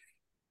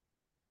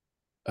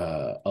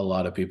a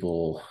lot of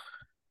people,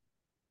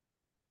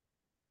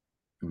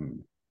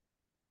 hmm,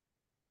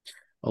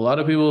 a lot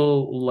of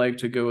people like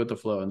to go with the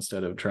flow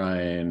instead of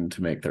trying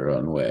to make their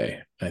own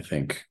way. I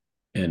think,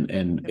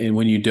 and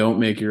when you don't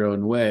make your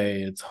own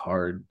way, it's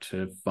hard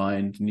to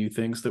find new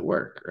things that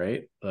work,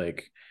 right?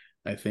 Like,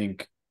 I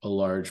think a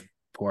large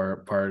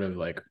part of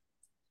like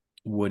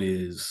what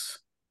is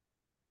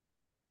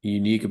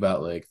unique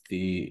about like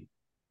the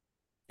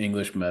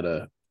English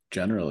meta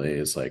generally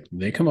is like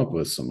they come up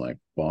with some like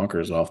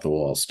bonkers off the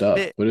wall stuff,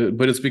 They,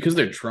 but it's because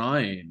they're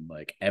trying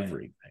like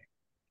everything.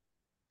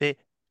 they,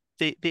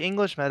 the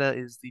English meta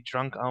is the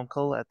drunk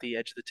uncle at the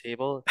edge of the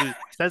table who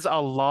says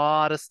a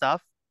lot of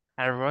stuff,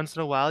 and every once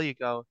in a while you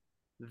go,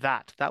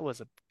 that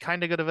was a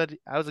kind of good of a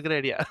that was a good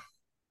idea.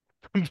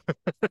 I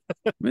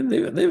mean,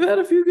 they've had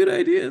a few good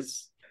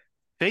ideas.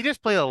 They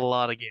just play a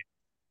lot of games.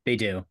 They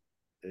do.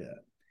 Yeah,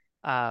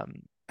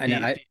 I know.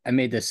 The I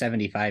made the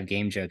 75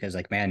 game joke. I was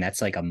like, man,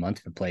 that's like a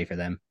month of play for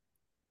them.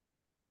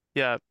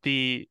 yeah,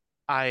 the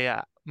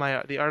I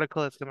my the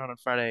article that's coming out on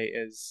Friday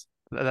is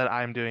that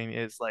I'm doing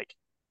is like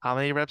how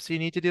many reps do you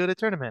need to do at a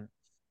tournament?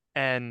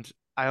 And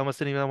I almost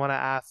didn't even want to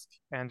ask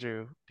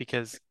Andrew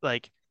because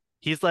like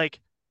he's like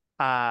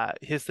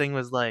his thing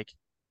was like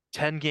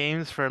 10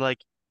 games for like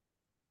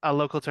a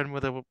local tournament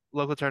with a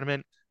local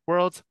tournament.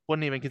 Worlds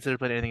wouldn't even consider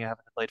playing anything I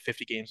haven't played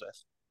 50 games with.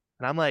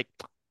 And I'm like,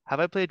 have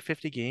I played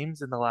 50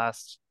 games in the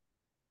last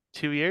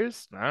 2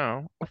 years? I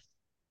don't know.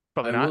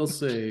 Probably I not. will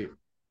say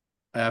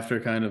after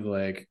kind of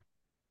like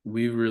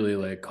we've really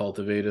like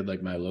cultivated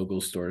like my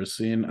local store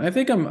scene. I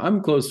think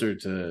I'm closer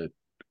to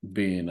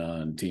being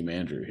on Team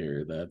Andrew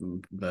here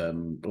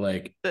than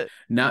like Uh,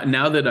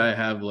 now that I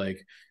have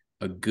like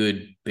a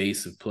good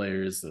base of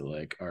players that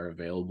like are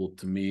available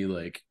to me,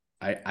 like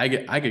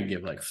I could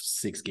give like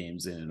 6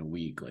 games in a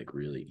week like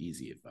really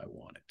easy if I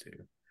wanted to.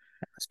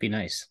 Must be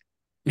nice.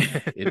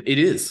 It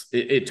is.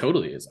 It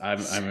totally is. I'm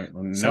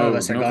Some of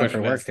us are no going for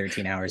question work asked.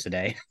 13 hours a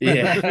day.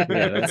 Yeah,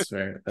 that's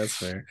fair. That's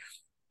fair.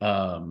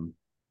 Um,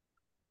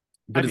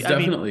 I but mean, it's I mean,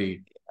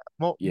 definitely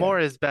yeah. more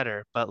is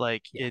better, but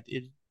like Yeah.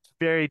 it's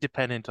very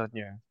dependent on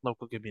your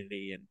local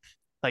community and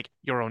like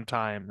your own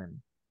time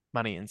and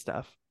money and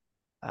stuff.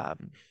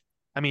 Um,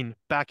 I mean,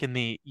 back in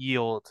the ye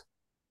old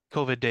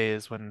COVID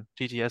days when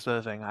GTS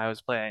was a thing, I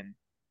was playing.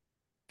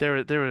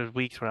 There were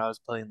weeks where I was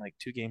playing like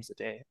 2 games a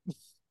day.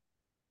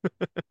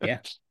 Yeah.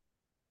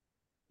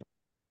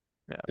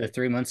 Yeah. The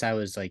 3 months I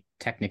was like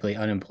technically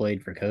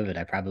unemployed for COVID,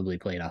 I probably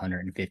played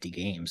 150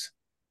 games.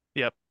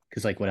 Yep.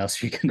 Because like, what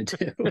else are you gonna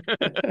do?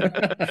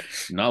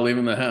 Not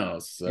leaving the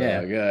house.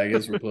 Yeah. Yeah, I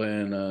guess we're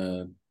playing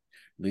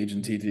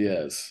Legion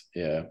TTS.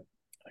 Yeah,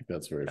 I think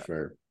that's very Yeah.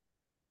 fair.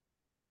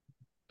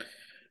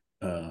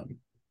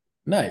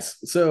 Nice.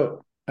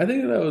 So I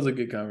think that was a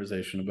good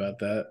conversation about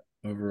that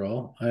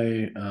overall.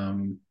 I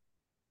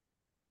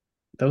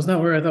that was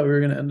not where I thought we were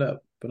going to end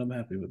up, but I'm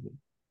happy with it.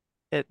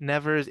 It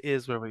never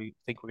is where we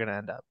think we're gonna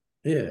end up.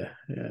 Yeah,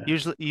 yeah,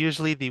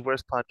 Usually the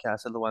worst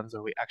podcasts are the ones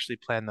where we actually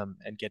plan them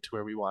and get to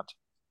where we want.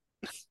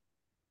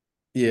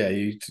 yeah.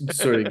 You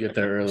sort of get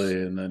there early,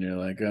 and then you're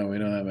like, oh, we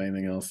don't have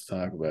anything else to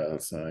talk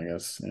about. So I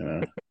guess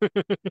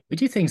We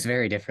do things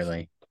very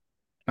differently.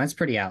 Mine's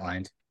pretty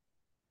outlined.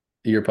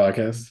 your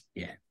podcast.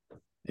 Yeah.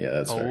 Yeah,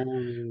 that's fair.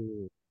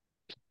 Oh.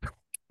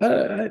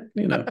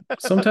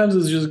 Sometimes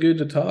it's just good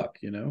to talk,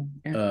 Yeah.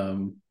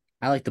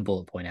 I like the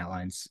bullet point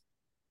outlines.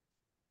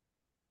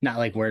 Not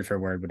like word for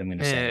word what I'm going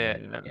to say. Yeah,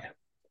 But no, no. yeah.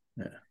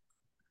 Yeah.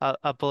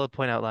 A bullet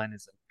point outline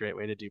is a great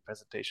way to do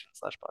presentation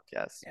slash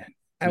podcast. Yeah.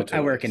 I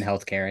work in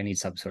Notorious. healthcare. I need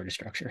some sort of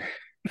structure.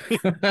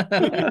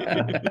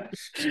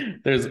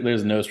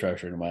 There's no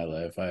structure to my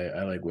life.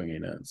 I like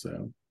winging it.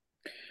 So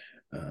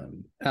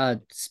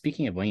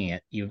Speaking of winging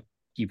it, you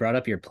brought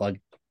up your plug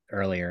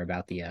earlier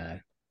about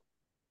the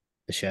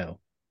show.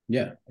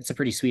 yeah. It's a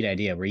pretty sweet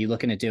idea. Were you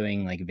looking at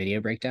doing like video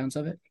breakdowns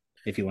of it?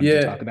 If you wanted to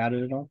Yeah. talk about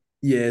it at all?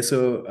 Yeah.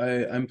 So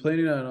I'm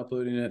planning on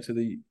uploading it to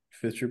the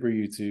Fifth Trooper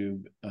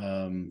YouTube.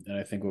 And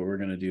I think what we're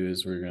gonna do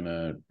is we're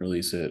gonna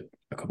release it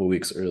a couple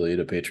weeks early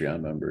to Patreon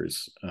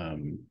members.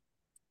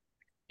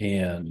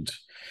 And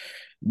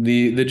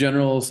the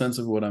general sense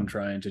of what I'm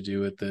trying to do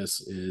with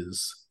this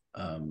is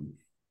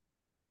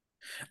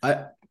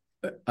I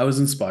I was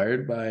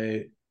inspired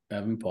by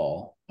Evan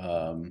Paul,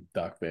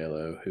 Doc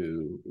Balo,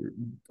 who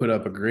put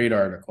up a great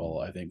article,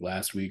 I think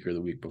last week or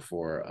the week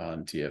before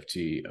on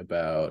TFT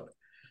about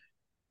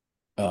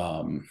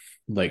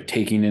like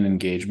taking an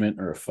engagement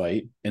or a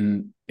fight.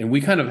 And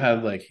we kind of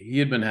had like he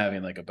had been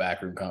having like a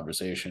backroom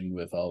conversation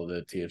with all of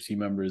the TFT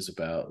members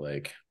about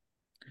like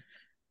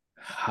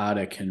how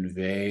to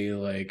convey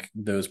like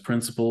those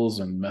principles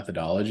and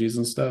methodologies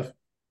and stuff.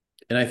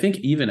 And I think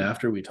even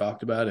after we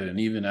talked about it and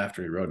even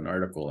after he wrote an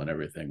article and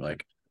everything,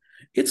 like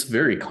it's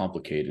very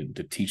complicated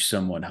to teach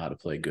someone how to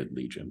play good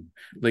Legion.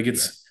 Like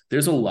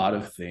there's a lot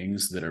of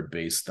things that are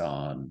based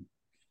on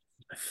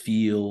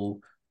feel,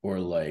 or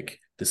like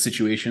the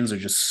situations are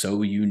just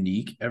so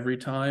unique every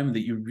time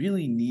that you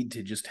really need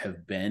to just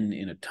have been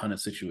in a ton of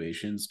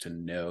situations to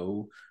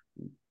know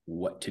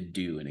what to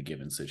do in a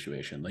given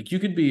situation. Like you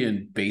could be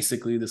in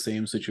basically the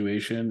same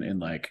situation in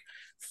like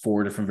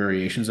 4 different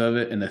variations of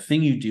it, and the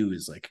thing you do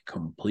is like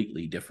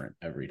completely different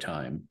every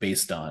time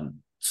based on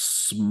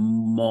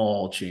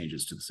small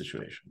changes to the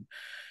situation.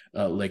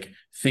 Like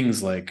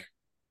things like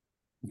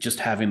just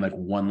having like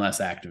one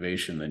less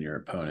activation than your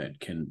opponent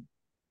can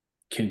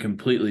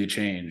completely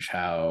change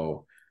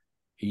how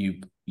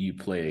you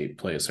play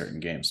a certain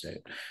game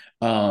state.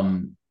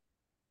 And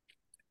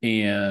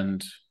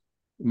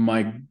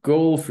my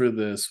goal for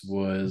this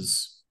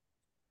was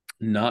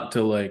not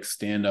to like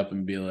stand up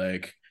and be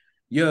like,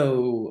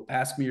 yo,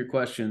 ask me your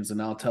questions and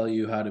I'll tell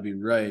you how to be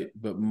right,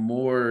 but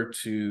more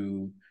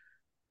to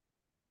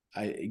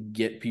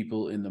get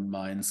people in the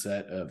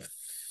mindset of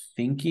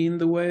thinking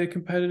the way a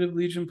competitive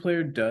Legion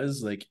player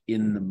does, like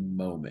in the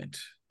moment.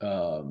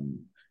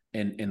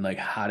 And like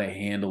how to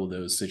handle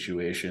those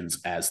situations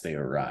as they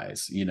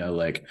arise.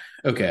 Like,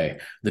 okay,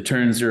 the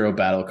turn 0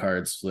 battle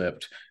cards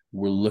flipped.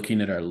 We're looking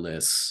at our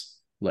lists.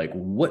 Like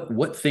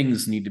what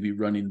things need to be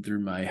running through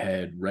my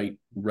head right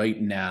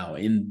now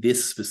in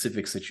this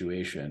specific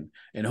situation.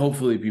 And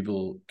hopefully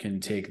people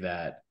can take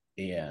that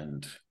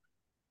and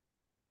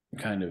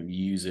kind of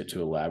use it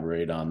to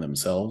elaborate on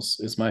themselves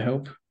is my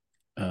hope.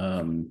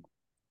 Because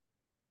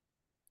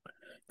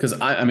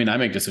I mean I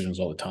make decisions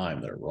all the time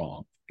that are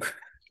wrong.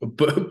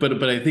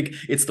 But I think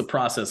it's the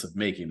process of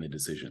making the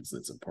decisions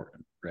that's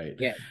important, right?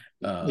 Yeah.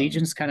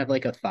 Legion's kind of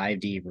like a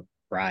 5D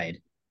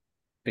ride,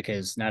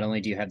 because not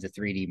only do you have the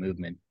 3D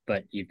movement,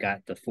 but you've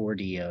got the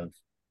 4D of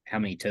how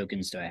many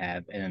tokens do I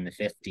have, and then the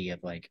 50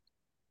 of like,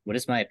 what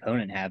does my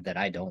opponent have that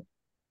I don't?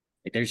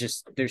 Like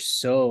there's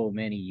so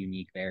many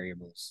unique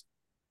variables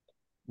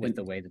with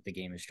the way that the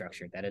game is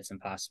structured that it's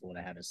impossible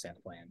to have a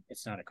set plan.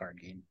 It's not a card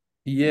game.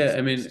 Yeah,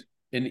 I mean,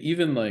 and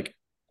even like,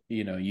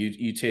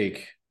 you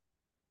take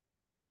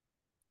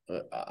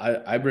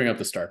I bring up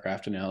the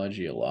StarCraft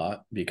analogy a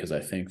lot because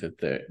I think that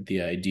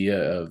the idea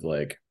of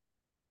like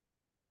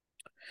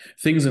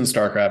things in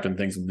StarCraft and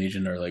things in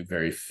Legion are like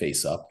very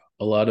face up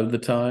a lot of the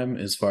time,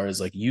 as far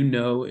as like in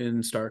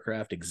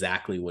StarCraft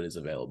exactly what is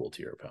available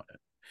to your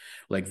opponent.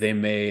 Like they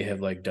may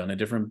have like done a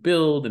different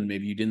build and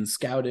maybe you didn't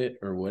scout it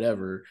or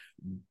whatever,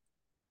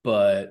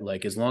 but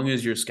like as long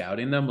as you're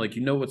scouting them, like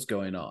what's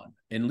going on.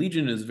 And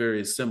Legion is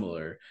very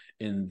similar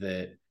in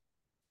that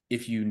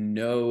if you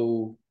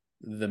know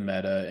the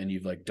meta and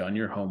you've like done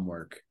your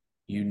homework,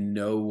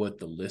 what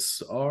the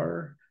lists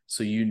are,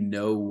 so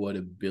what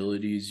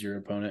abilities your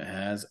opponent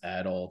has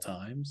at all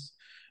times.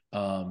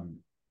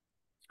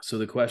 So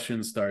the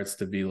question starts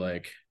to be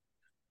like,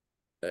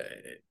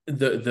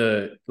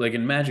 the like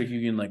in Magic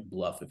you can like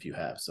bluff if you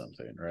have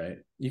something, right?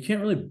 You can't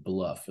really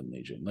bluff in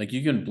Legion. Like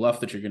you can bluff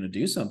that you're going to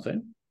do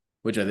something,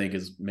 which I think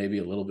is maybe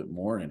a little bit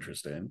more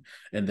interesting,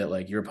 and that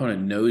like your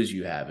opponent knows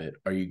you have it.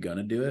 Are you going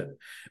to do it?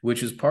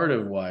 Which is part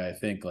of why I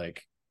think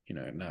like,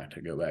 not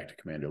to go back to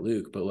Commander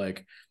Luke, but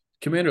like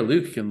Commander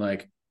Luke can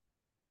like,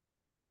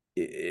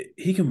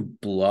 he can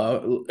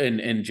bluff,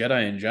 and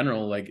Jedi in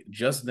general, like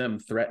just them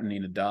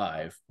threatening a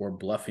dive or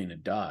bluffing a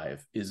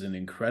dive is an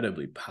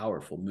incredibly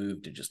powerful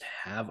move to just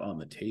have on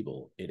the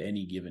table at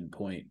any given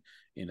point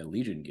in a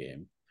Legion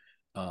game.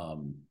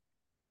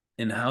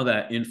 And how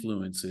that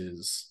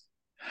influences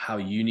how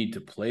you need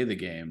to play the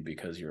game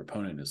because your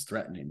opponent is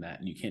threatening that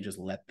and you can't just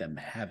let them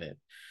have it.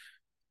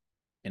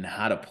 and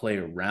how to play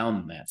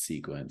around that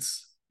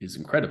sequence is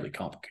incredibly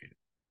complicated.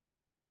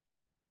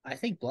 I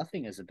think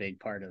bluffing is a big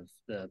part of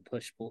the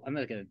push pull. I'm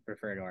not going to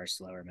refer to our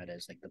slower meta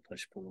as like the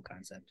push pull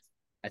concept.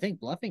 I think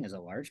bluffing is a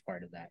large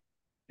part of that,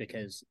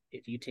 because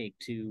if you take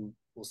two,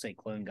 we'll say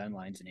clone gun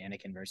lines and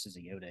Anakin versus a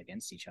Yoda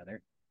against each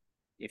other,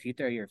 if you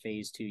throw your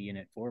phase 2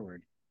 unit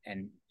forward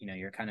and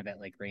you're kind of at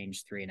like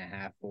range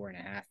 3.5,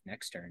 4.5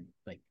 next turn,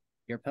 like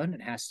your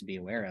opponent has to be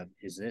aware of,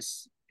 is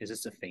this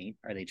a feint?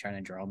 Are they trying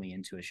to draw me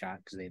into a shot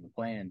because they have a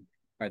plan?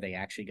 Are they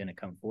actually going to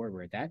come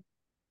forward? That,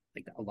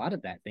 like, a lot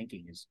of that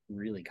thinking is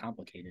really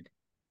complicated,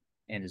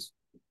 and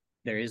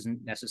there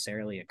isn't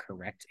necessarily a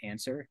correct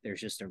answer.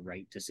 There's just a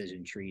right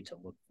decision tree to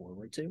look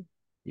forward to.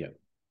 Yeah.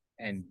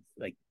 And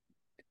like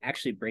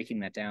actually breaking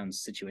that down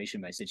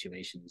situation by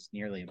situation is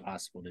nearly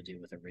impossible to do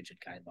with a rigid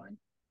guideline.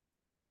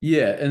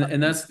 Yeah,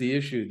 and that's the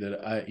issue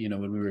that I,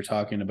 when we were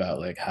talking about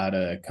like how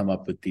to come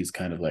up with these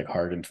kind of like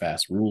hard and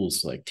fast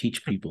rules, like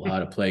teach people how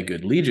to play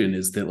good Legion,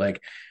 is that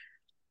like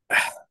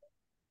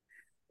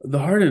the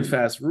hard and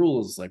fast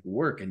rules like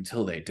work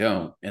until they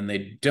don't, and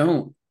they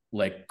don't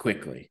like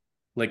quickly.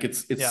 Like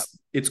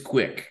it's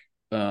quick.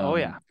 Oh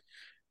yeah.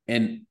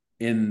 And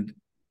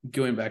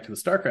going back to the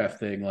StarCraft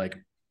thing, like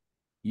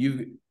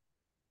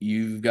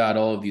you've got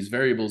all of these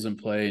variables in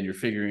play and you're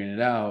figuring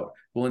it out.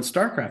 Well, in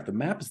StarCraft, the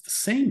map is the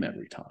same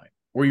every time,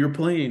 or you're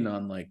playing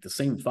on like the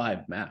same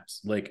 5 maps.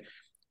 Like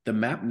the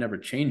map never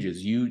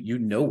changes. You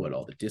know what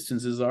all the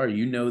distances are.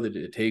 You know that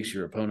it takes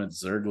your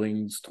opponent's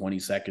Zerglings 20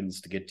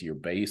 seconds to get to your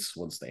base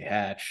once they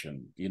hatch,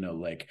 and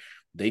like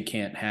they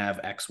can't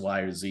have X, Y,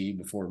 or Z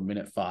before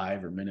minute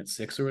 5 or minute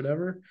 6 or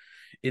whatever.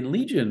 In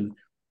Legion,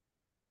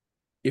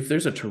 if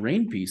there's a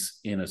terrain piece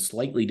in a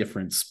slightly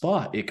different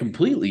spot, it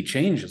completely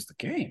changes the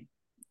game.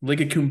 Like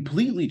it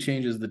completely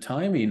changes the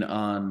timing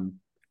on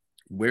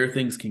where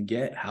things can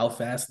get, how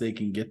fast they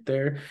can get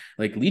there.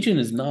 Like Legion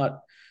is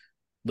not,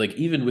 like,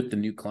 even with the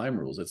new climb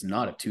rules, it's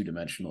not a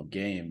 2-dimensional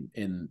game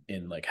in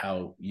like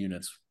how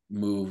units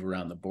move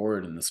around the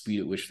board and the speed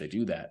at which they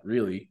do that.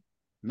 Really,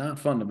 not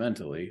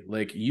fundamentally.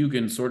 Like you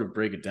can sort of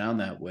break it down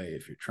that way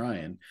if you're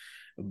trying,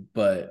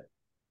 but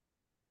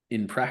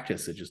in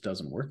practice, it just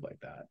doesn't work like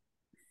that.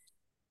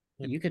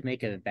 You could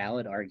make a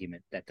valid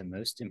argument that the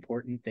most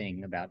important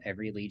thing about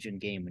every Legion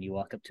game when you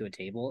walk up to a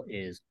table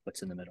is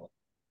what's in the middle.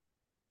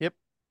 Yep.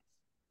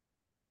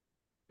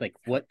 Like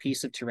what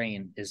piece of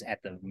terrain is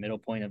at the middle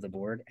point of the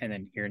board, and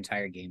then your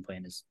entire game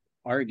plan is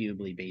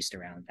arguably based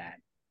around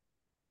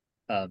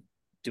that.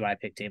 Do I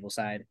pick table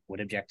side? What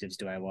objectives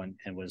do I want?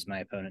 And what does my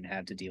opponent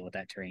have to deal with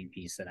that terrain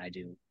piece that I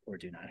do or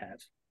do not have?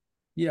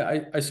 Yeah,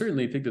 I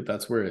certainly think that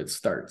that's where it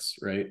starts,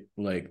 right?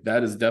 Like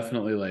that is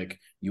definitely like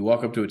you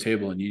walk up to a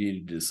table and you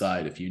need to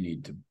decide if you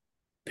need to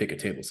pick a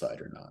table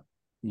side or not.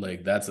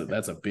 Like that's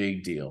a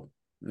big deal.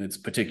 It's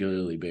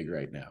particularly big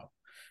right now.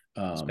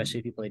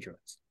 Especially if you play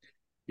droids.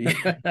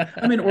 Yeah.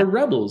 I mean, or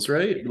rebels,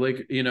 right?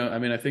 Like, I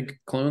mean, I think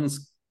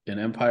clones and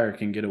Empire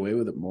can get away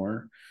with it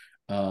more.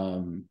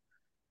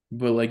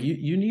 But like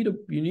you need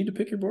to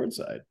pick your board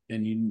side,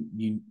 and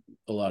you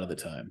a lot of the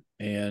time,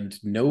 and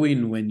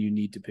knowing when you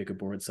need to pick a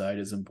board side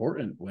is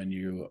important when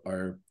you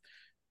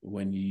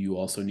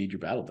also need your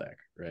battle deck,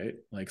 right?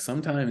 Like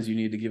sometimes you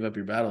need to give up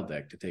your battle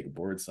deck to take a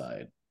board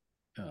side,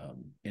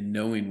 and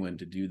knowing when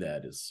to do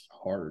that is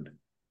hard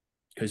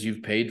because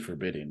you've paid for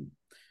bidding,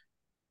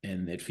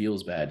 and it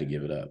feels bad to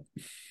give it up.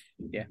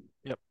 Yeah.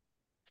 Yep.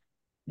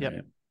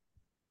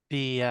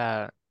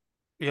 Right.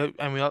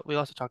 And we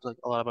also talked like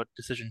a lot about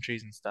decision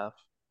trees and stuff.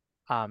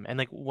 And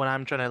like when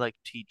I'm trying to like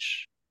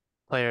teach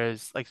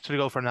players like to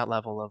go from that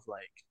level of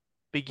like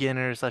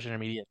beginner /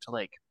 intermediate to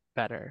like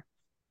better,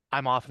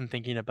 I'm often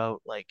thinking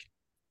about like,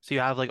 so you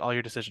have like all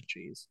your decision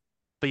trees,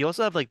 but you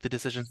also have like the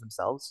decisions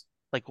themselves,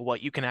 like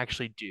what you can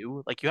actually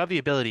do. Like you have the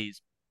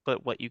abilities,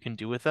 but what you can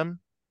do with them.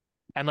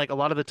 And like a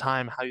lot of the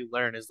time, how you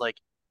learn is like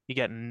you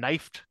get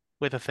knifed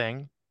with a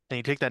thing, then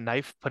you take that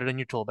knife, put it in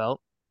your tool belt,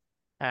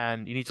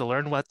 and you need to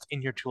learn what's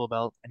in your tool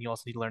belt, and you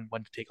also need to learn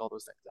when to take all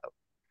those things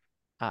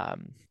out.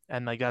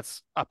 And like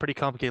that's a pretty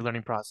complicated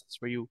learning process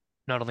where you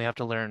not only have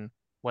to learn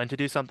when to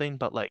do something,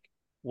 but like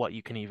what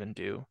you can even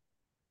do.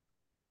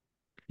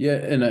 Yeah,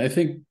 and I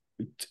think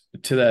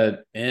to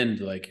that end,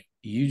 like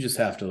you just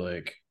have to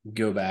like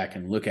go back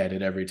and look at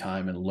it every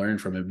time and learn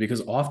from it,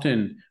 because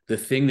often the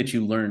thing that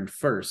you learned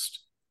first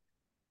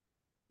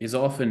is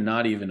often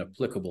not even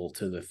applicable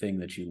to the thing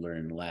that you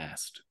learned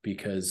last,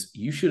 because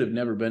you should have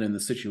never been in the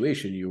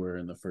situation you were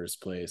in the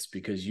first place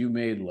because you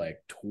made like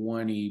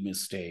 20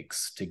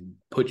 mistakes to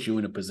put you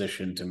in a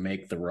position to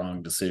make the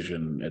wrong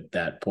decision at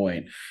that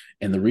point.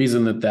 And the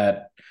reason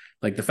that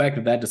like the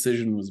fact that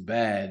decision was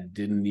bad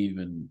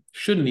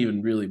shouldn't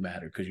even really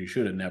matter because you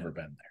should have never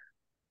been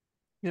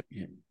there.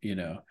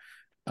 Yep.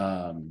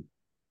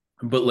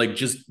 But like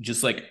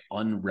just like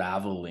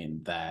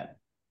unraveling that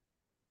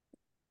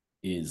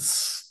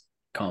is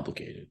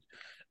complicated,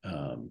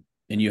 and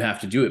you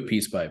have to do it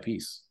piece by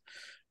piece.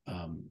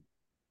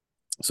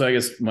 So I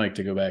guess, Mike,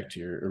 to go back to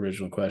your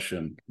original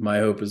question, my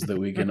hope is that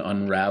we can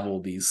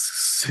unravel these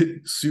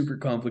super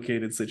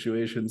complicated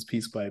situations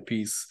piece by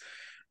piece,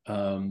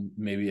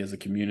 maybe as a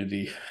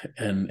community,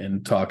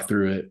 and talk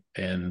through it,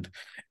 and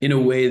in a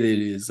way that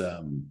is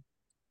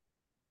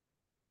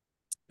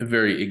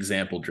very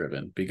example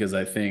driven, because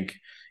I think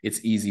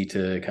it's easy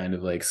to kind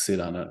of like sit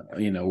on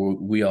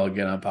we all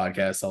get on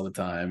podcasts all the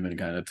time and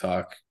kind of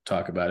talk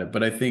about it,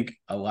 but I think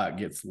a lot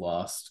gets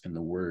lost in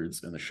the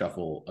words and the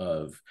shuffle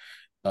of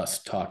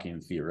us talking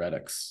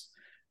theoretics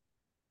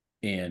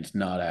and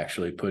not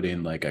actually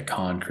putting like a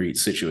concrete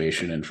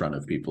situation in front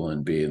of people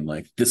and being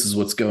like, this is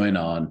what's going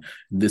on,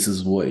 this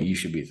is what you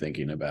should be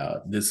thinking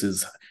about, this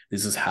is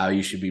how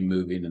you should be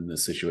moving in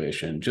this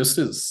situation. Just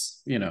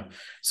as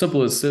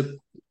simple as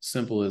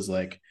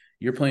like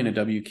you're playing a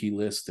W key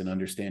list and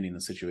understanding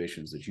the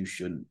situations that you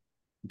shouldn't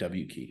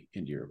W key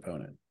into your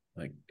opponent,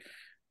 like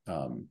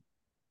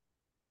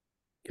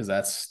because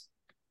that's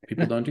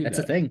people don't do that's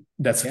that. a thing.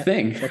 That's a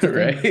thing,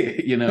 right?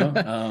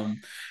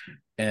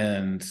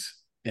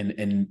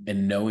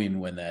 And knowing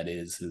when that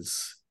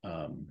is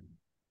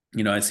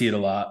I see it a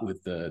lot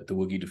with the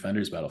Wookiee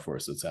Defenders battle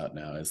force that's out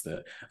now, is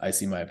that I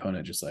see my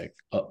opponent just like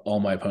all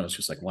my opponents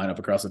just like line up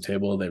across the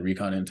table, they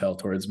recon intel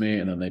towards me,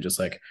 and then they just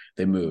like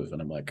they move,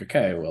 and I'm like,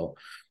 okay, well,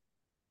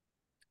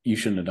 you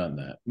shouldn't have done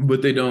that.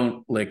 But they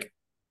don't, like,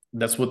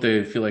 that's what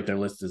they feel like their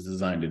list is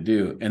designed to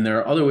do, and there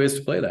are other ways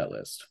to play that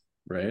list,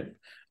 right?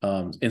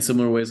 In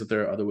similar ways that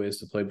there are other ways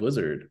to play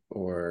Blizzard,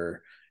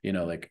 or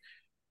like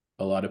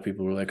a lot of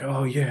people were like,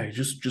 oh yeah,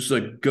 just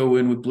like go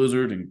in with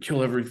Blizzard and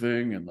kill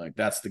everything, and like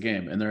that's the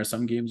game. And there are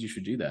some games you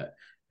should do that,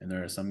 and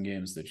there are some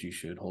games that you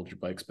should hold your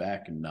bikes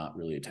back and not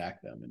really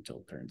attack them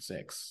until turn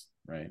 6,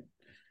 right?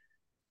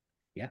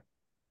 Yeah.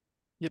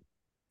 Yep.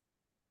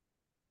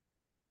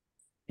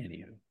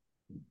 Anywho,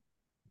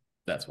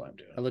 that's what I'm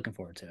doing. I'm looking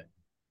forward to it.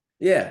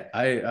 Yeah,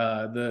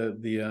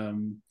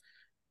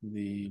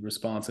 the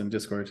response in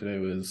Discord today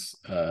was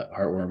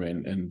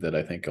heartwarming, and that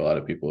I think a lot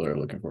of people are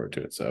looking forward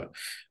to it. So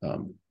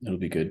it'll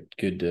be good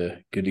to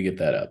get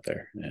that out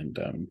there.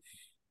 And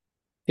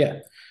yeah.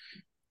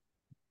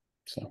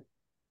 So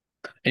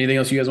anything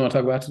else you guys want to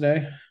talk about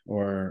today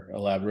or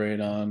elaborate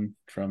on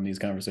from these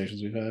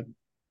conversations we've had?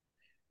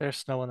 There's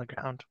snow on the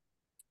ground.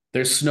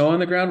 There's snow on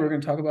the ground. We're going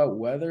to talk about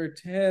weather,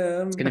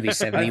 Tim. It's going to be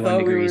 71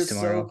 degrees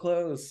tomorrow. So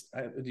close.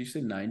 Did you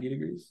say 90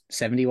 degrees?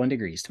 71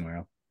 degrees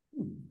tomorrow.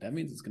 That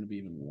means it's going to be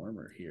even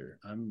warmer here.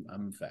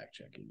 I'm fact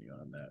checking you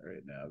on that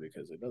right now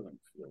because it doesn't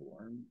feel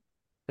warm.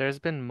 There's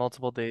been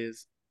multiple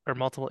days or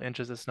multiple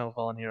inches of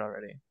snowfall in here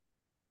already.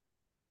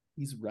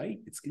 He's right.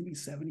 It's going to be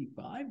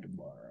 75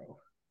 tomorrow.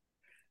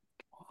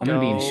 I'm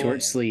going to be in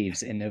short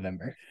sleeves in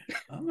November.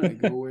 I'm going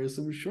to go wear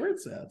some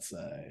shorts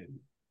outside.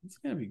 It's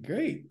going to be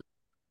great.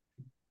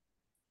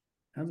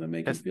 How's that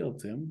make you feel,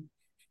 Tim?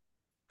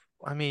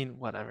 I mean,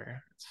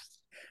 whatever.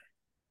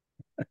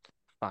 It's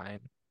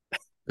fine.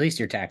 At least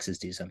your taxes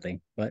do something,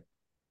 but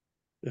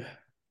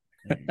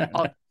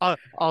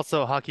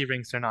also hockey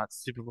rinks are not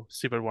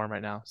super warm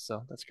right now,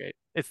 so that's great.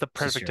 It's the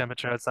perfect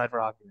temperature outside for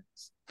hockey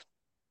rinks.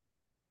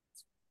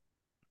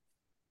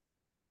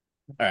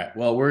 All right,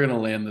 well, we're gonna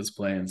land this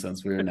plane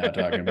since we're now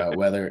talking about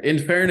weather. In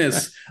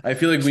fairness, I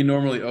feel like we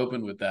normally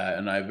open with that,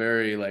 and I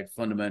very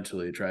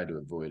fundamentally tried to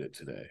avoid it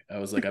today. I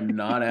was like, I'm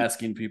not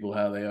asking people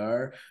how they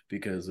are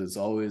because it's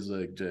always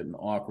like an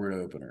awkward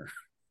opener.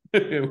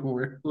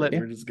 we're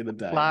just gonna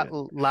dive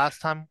in. Last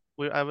time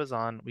I was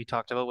on, we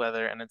talked about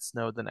weather and it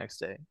snowed the next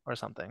day or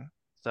something.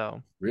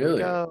 So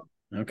really,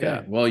 okay.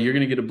 Yeah. Well, you're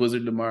gonna get a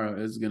blizzard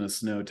tomorrow. It's gonna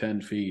snow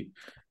 10 feet,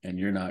 and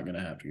you're not gonna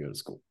have to go to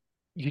school.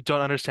 You don't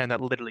understand that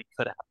literally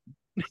could happen.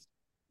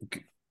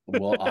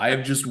 Well,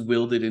 I've just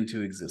willed it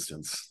into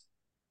existence.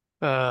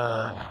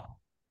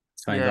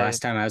 It's funny. The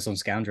last time I was on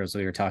Scoundrels,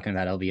 we were talking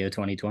about LVO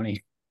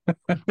 2020.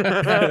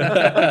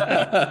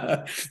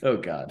 Oh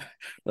God,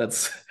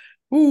 that's.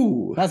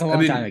 Ooh, that was a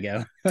long time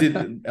ago.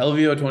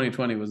 LVO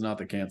 2020 was not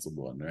the canceled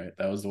one, right?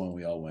 That was the one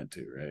we all went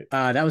to, right?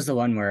 That was the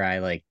one where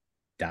I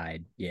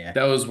died. Yeah,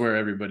 that was where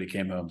everybody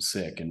came home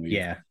sick, and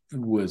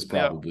was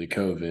probably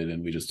COVID,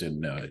 and we just didn't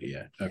know it.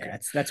 Yeah, okay, yeah,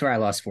 that's where I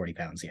lost 40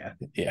 pounds. Yeah,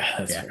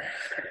 that's fair.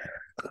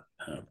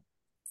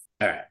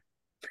 All right,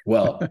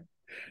 well,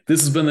 this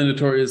has been the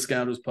Notorious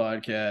Scoundrels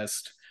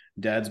podcast.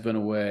 Dad's been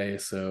away,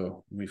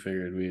 so we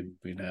figured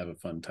we'd have a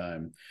fun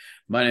time.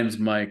 My name's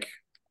Mike.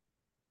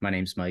 My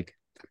name's Mike.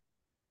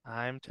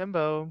 I'm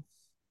Timbo.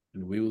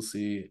 And we will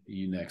see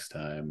you next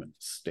time.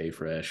 Stay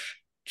fresh,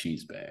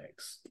 cheese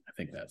bags. I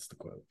think that's the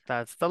quote.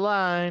 That's the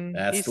line.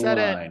 He said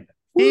it.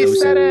 He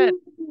said it.